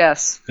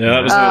 Yes.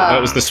 Yeah, that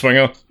was the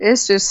swinger.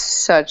 It's just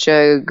such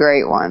a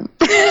great one.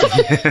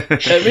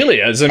 It really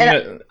is. I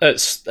mean,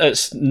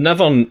 it's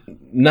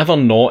never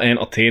not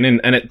entertaining,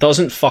 and it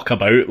doesn't fuck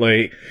about.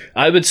 Like,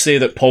 I would say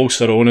that Paul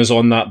Cerrone is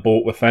on that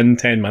boat within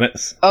 10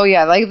 minutes. Oh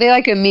yeah, like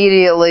they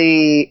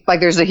immediately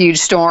there's a huge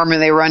storm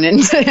and they run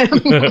into him.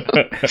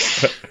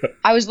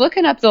 I was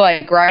looking up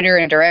the writer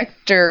and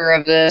director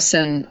of this,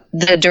 and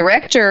the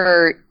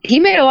director, he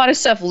made a lot of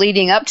stuff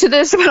leading up to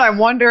this, but I'm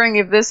wondering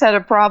if this had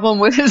a problem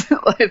with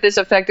if this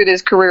affected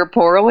his career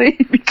poorly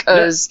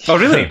because Oh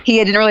really?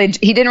 he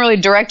didn't really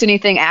direct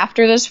anything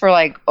after this for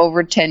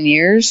over 10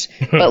 years.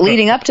 But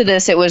leading up to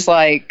this, it was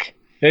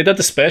He did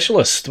The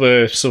Specialist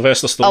with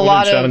Sylvester a Stallone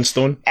lot and Sharon of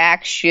Stone.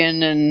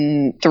 action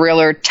and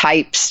thriller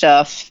type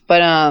stuff.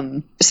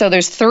 But so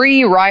there's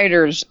 3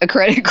 writers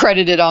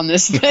credited on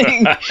this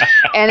thing,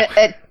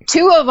 and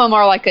 2 of them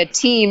are a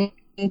team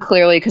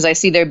clearly because I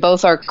see they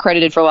both are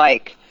credited for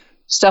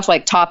stuff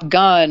like Top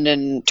Gun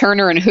and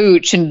Turner and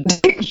Hooch and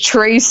Dick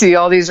Tracy,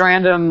 all these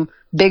random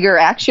bigger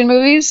action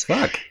movies.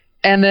 Fuck.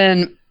 And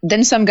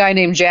then some guy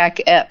named Jack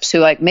Epps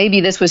who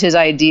maybe this was his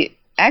idea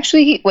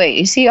Actually, wait,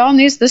 is he on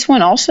this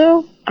one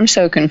also? I'm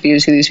so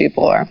confused who these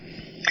people are.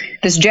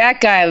 This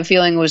Jack guy, I have a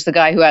feeling, was the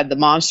guy who had the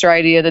monster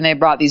idea. Then they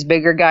brought these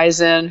bigger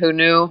guys in who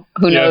knew.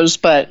 Who knows?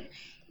 But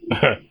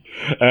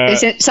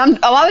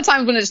a lot of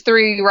times when it's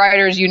 3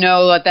 writers, you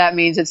know what that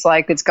means. It's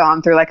like it's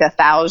gone through like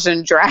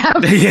 1,000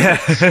 drafts. Yeah.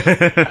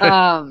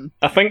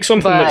 I think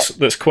something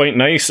that's quite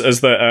nice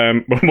is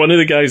that one of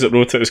the guys that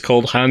wrote it is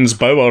called Hans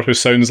Bauer, who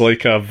sounds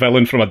like a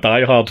villain from a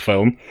Die Hard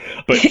film.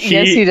 But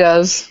yes, he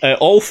does.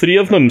 All 3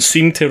 of them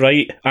seem to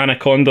write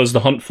Anaconda's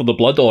The Hunt for the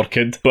Blood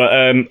Orchid. But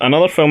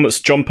another film that's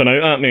jumping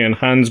out at me in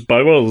Hans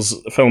Bauer's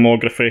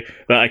filmography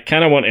that I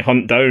kind of want to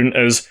hunt down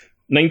is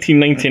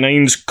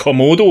 1999's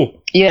Komodo.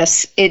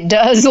 Yes, it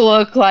does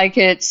look like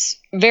it's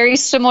very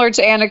similar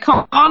to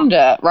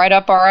Anaconda, right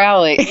up our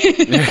alley.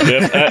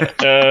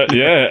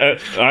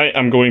 I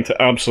am going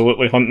to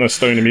absolutely hunt this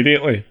down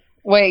immediately.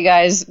 Wait,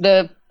 guys,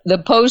 the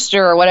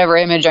poster or whatever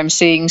image I'm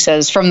seeing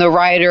says from the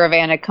writer of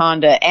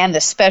Anaconda and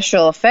the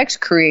special effects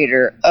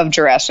creator of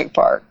Jurassic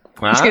Park.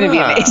 It's going to be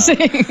amazing.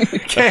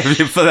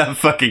 That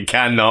fucking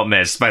cannot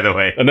miss, by the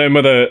way. And then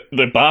with the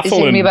baffling... Is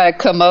it going to be about a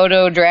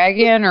Komodo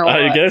dragon or what?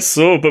 I guess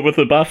so, but with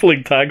the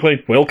baffling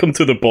tagline, welcome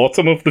to the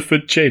bottom of the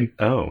food chain.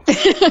 Oh.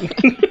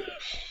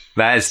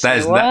 That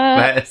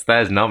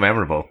is not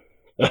memorable.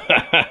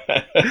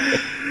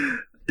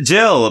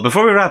 Jill,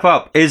 before we wrap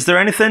up, is there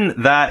anything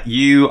that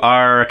you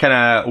are kind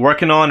of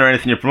working on or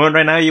anything you're promoting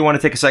right now you want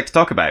to take a sec to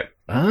talk about?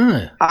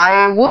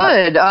 I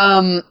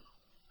would.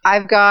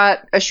 I've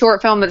got a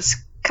short film that's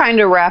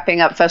kind of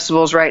wrapping up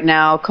festivals right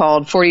now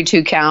called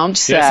 42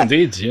 Counts. Yes,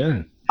 indeed,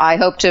 yeah. I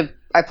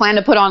plan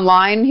to put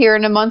online here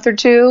in a month or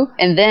 2.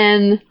 And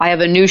then I have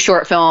a new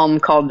short film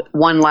called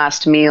One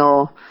Last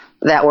Meal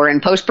that we're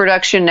in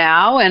post-production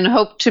now and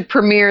hope to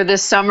premiere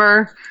this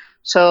summer.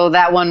 So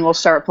that one will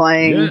start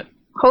playing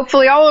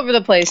hopefully all over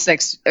the place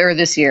this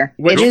year.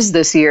 It is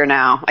this year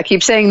now. I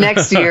keep saying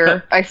next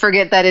year. I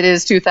forget that it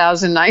is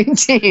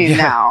 2019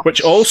 now.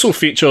 Which also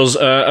features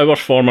our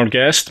former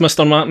guest,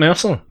 Mr. Matt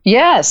Mercer.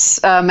 Yes,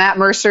 Matt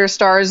Mercer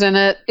stars in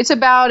it. It's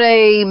about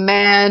a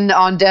man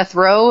on death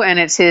row, and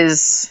it's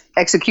his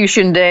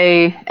execution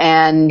day,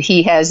 and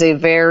he has a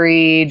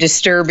very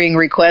disturbing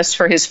request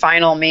for his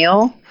final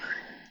meal.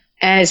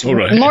 And it's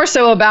more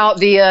so about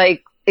the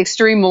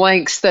extreme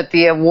lengths that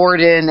the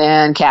warden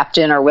and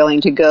captain are willing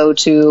to go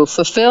to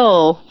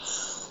fulfill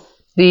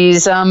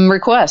these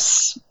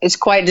requests. It's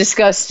quite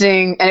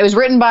disgusting. And it was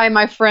written by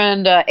my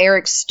friend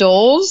Eric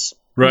Stoltz.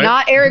 Right.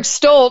 Not Eric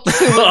Stoltz,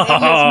 who was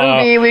in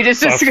this movie we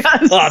just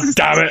discussed. Oh,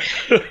 damn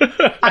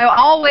it. I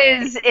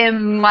always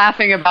am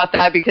laughing about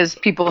that because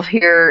people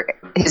hear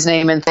his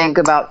name and think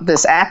about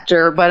this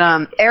actor. But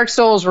Eric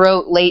Stoltz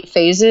wrote Late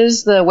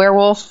Phases, the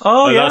werewolf.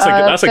 Oh, yeah.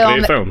 That's a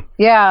great film.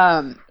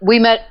 Yeah. We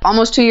met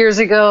almost 2 years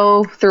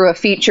ago through a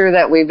feature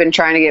that we've been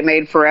trying to get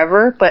made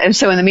forever. And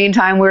so in the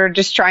meantime, we're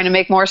just trying to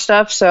make more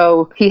stuff.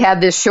 So he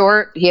had this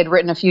short he had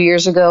written a few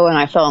years ago, and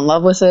I fell in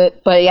love with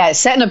it. But yeah, it's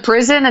set in a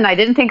prison, and I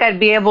didn't think I'd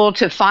be able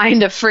to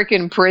find a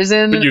freaking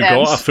prison. But you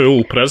got a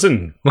full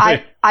prison.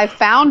 I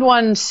found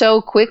one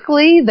so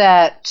quickly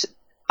that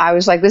I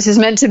was like, this is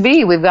meant to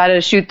be. We've got to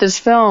shoot this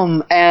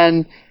film.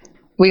 And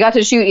we got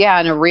to shoot,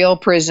 in a real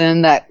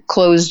prison that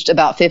closed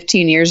about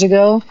 15 years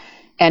ago.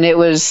 And it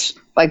was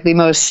like the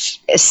most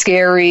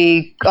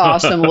scary,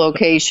 awesome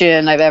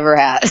location I've ever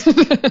had.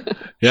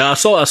 Yeah, I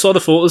saw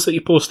the photos that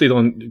you posted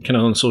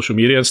on social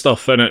media and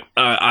stuff, and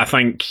I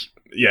think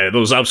there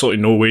was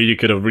absolutely no way you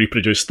could have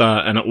reproduced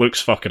that, and it looks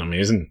fucking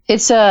amazing.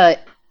 It's a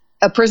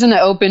prison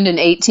that opened in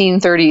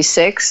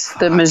 1836,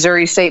 the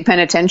Missouri State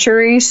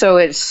Penitentiary, so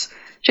it's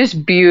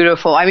just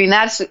beautiful. I mean,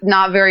 that's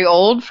not very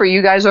old for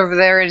you guys over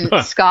there in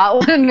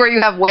Scotland, where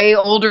you have way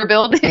older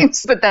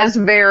buildings, but that's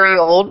very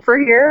old for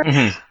here.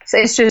 Mm-hmm. So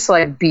it's just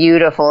like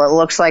beautiful. It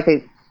looks like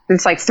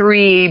it's like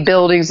 3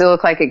 buildings that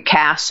look like a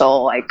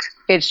castle. Like,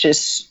 it's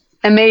just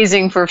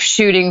amazing for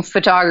shooting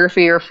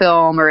photography or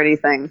film or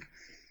anything.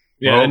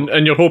 Yeah,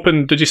 and you're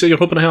hoping, did you say you're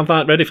hoping to have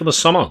that ready for the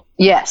summer?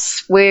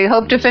 Yes, we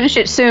hope to finish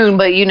it soon,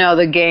 but you know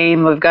the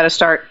game. We've got to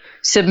start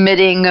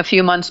submitting a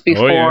few months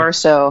before,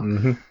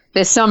 so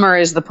this summer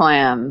is the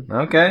plan.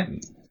 Okay.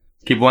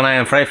 Keep one eye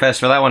on Fright Fest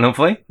for that one,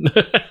 hopefully.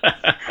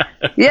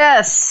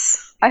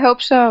 Yes, I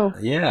hope so.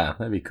 Yeah,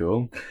 that'd be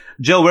cool.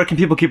 Jill, where can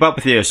people keep up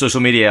with you? Social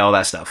media, all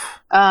that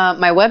stuff.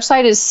 My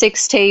website is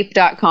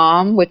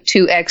sixtape.com with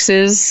 2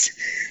 X's,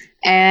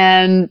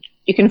 and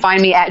you can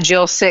find me at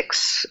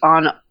Jill6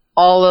 on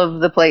all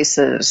of the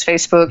places: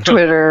 Facebook,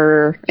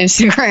 Twitter,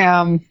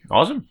 Instagram.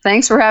 Awesome.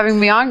 Thanks for having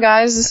me on,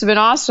 guys. This has been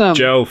awesome.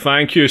 Jill,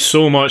 thank you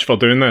so much for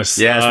doing this.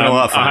 Yeah, it's been a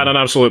lot of fun. I had an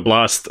absolute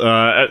blast.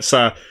 It's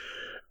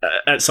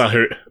a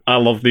hoot. I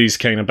love these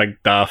kind of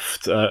big,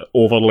 daft,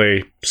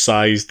 overly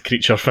sized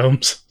creature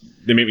films.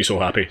 They make me so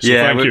happy. So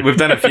yeah, we've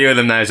done a few of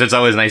them now, so it's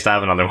always nice to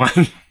have another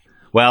one.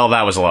 Well,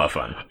 that was a lot of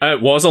fun.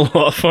 It was a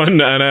lot of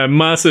fun, and a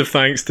massive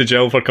thanks to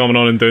Jill for coming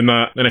on and doing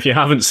that. And if you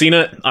haven't seen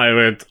it, I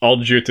would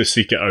urge you to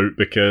seek it out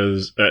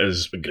because it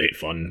is great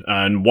fun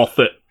and worth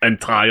it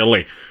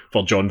entirely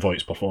for Jon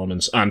Voight's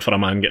performance and for a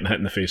man getting hit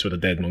in the face with a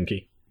dead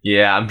monkey.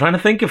 Yeah, I'm trying to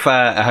think of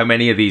how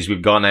many of these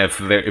we've got now,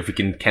 if we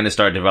can kind of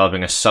start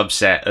developing a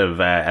subset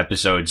of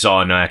episodes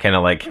on kind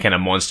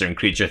of monster and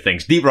creature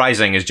things. Deep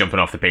Rising is jumping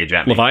off the page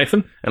at me.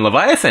 Leviathan? And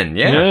Leviathan,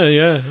 yeah.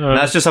 Yeah.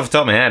 That's just off the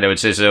top of my head, I would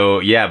say. So,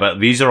 yeah, but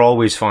these are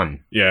always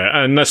fun. Yeah,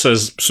 and this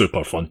is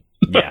super fun.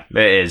 Yeah,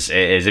 it is.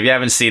 If you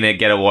haven't seen it,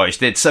 get it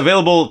watched. It's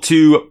available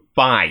to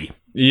buy.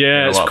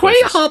 Yeah, it's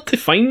quite hard to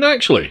find,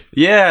 actually.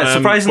 Yeah,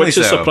 surprisingly which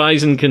is so.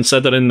 surprising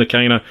considering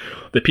the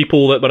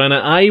people that were in it.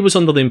 I was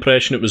under the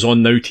impression it was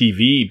on Now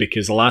TV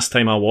because the last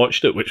time I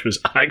watched it, which was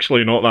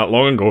actually not that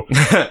long ago,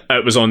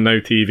 it was on Now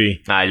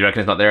TV. You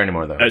reckon it's not there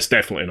anymore, though? It's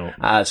definitely not.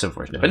 That's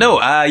unfortunate. But no,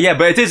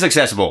 but it is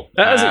accessible.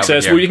 It is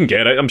accessible. You can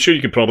get it. I'm sure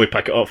you could probably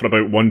pick it up for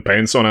about 1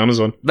 pence on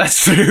Amazon.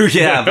 That's true,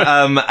 yeah.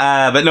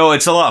 But no,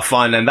 it's a lot of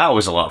fun, and that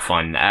was a lot of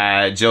fun.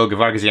 Joe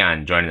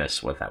Gavargazian joining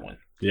us with that one.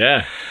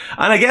 Yeah.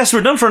 And I guess we're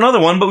done for another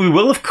one, but we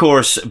will, of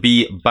course,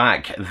 be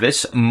back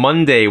this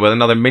Monday with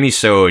another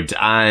mini-sode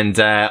and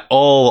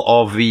all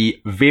of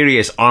the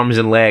various arms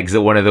and legs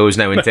that one of those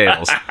now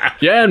entails.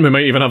 Yeah, and we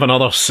might even have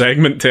another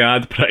segment to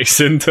add pretty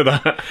soon to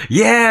that.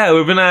 Yeah,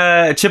 we've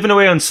been chipping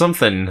away on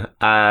something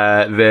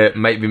that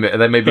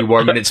might be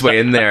worming its way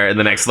in there in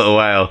the next little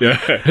while. Yeah.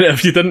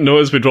 If you didn't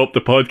notice, we dropped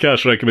the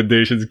podcast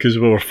recommendations because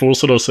we were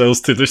forcing ourselves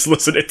to just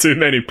listen to too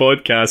many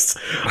podcasts.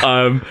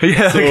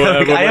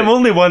 I am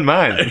only one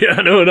man. Yeah,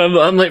 I know, and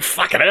I'm like,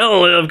 fucking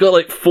hell, I've got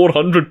like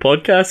 400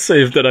 podcasts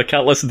saved and I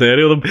can't listen to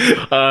any of them.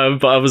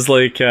 But I was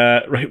like,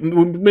 right,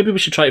 maybe we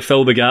should try to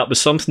fill the gap with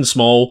something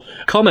small,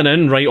 coming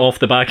in right off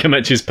the back of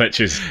Mitch's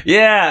pitches.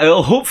 Yeah,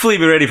 it'll hopefully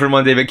be ready for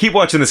Monday, but keep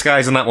watching the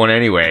skies on that one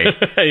anyway.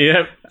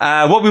 Yep.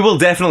 What we will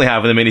definitely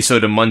have in the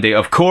mini-sode on Monday,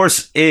 of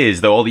course,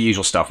 is all the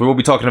usual stuff. We will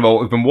be talking about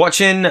what we've been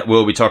watching,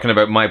 we'll be talking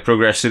about my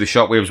progress through the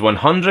Shockwaves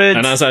 100.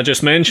 And as I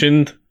just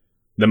mentioned,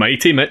 the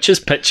mighty Mitch's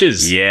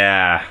pitches.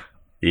 Yeah.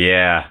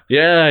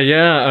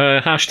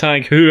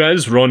 Hashtag who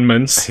is Ron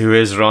Mintz? Who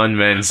is Ron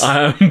Mintz?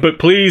 But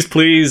please,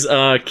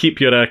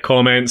 keep your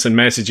comments and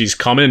messages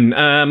coming.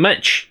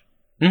 Mitch,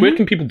 where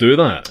can people do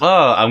that?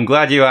 Oh, I'm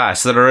glad you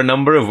asked. There are a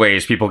number of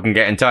ways people can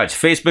get in touch.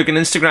 Facebook and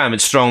Instagram,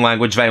 it's Strong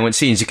Language Violent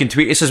Scenes. You can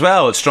tweet us as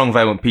well at Strong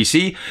Violent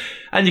PC.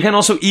 And you can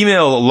also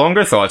email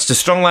longer thoughts to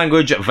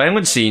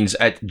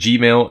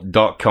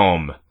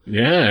stronglanguageviolentscenes@gmail.com.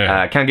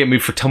 Yeah. Can't get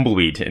moved for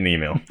tumbleweed in the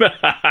email.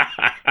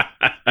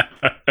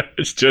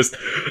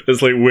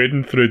 It's like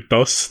wading through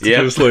dust.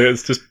 Yep.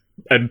 It's just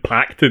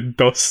impacted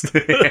dust.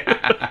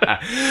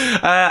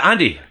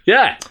 Andy.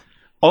 Yeah.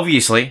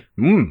 Obviously,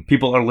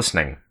 people are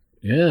listening.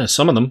 Yeah,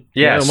 some of them.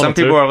 Yeah, some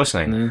people are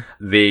listening. Yeah.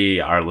 They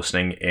are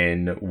listening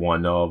in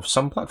one of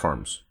some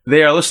platforms.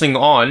 They are listening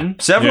on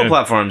several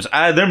platforms.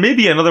 There may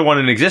be another one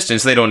in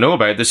existence they don't know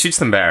about that suits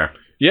them better.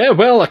 Yeah,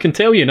 well, I can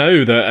tell you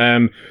now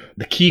that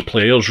the key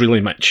players, really,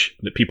 Mitch,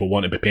 that people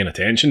want to be paying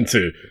attention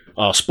to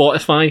are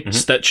Spotify,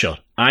 Stitcher,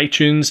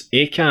 iTunes,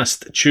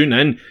 Acast,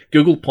 TuneIn,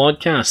 Google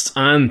Podcasts,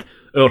 and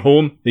our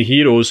home, The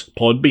Heroes,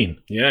 Podbean.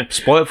 Yeah.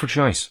 Spoiled for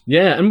choice.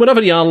 Yeah, and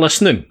wherever you are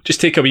listening, just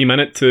take a wee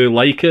minute to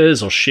like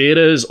us or share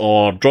us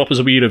or drop us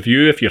a wee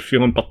review if you're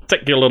feeling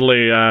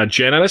particularly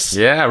generous.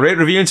 Yeah, rate,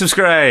 review, and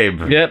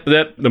subscribe. Yep,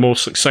 the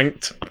most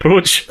succinct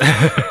approach.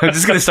 I'm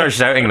just going to start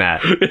shouting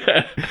that.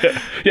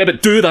 Yeah,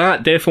 but do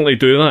that. Definitely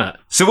do that.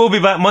 So we'll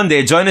be back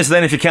Monday. Join us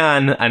then if you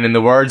can. And in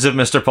the words of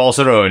Mr. Paul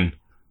Cerrone,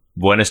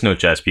 buenas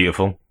noches,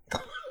 beautiful.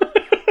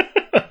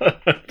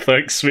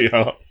 Thanks,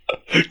 sweetheart.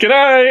 Good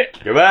night.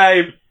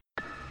 Goodbye.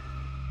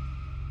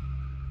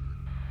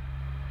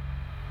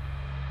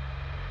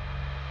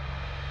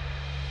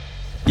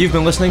 You've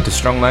been listening to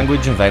Strong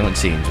Language and Violent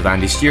Scenes with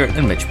Andy Stewart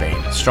and Mitch Bain.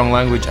 Strong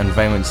Language and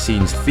Violent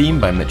Scenes theme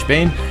by Mitch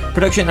Bain.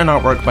 Production and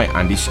artwork by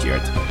Andy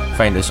Stewart.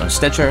 Find us on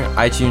Stitcher,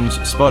 iTunes,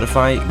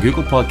 Spotify,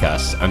 Google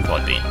Podcasts, and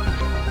Podbean.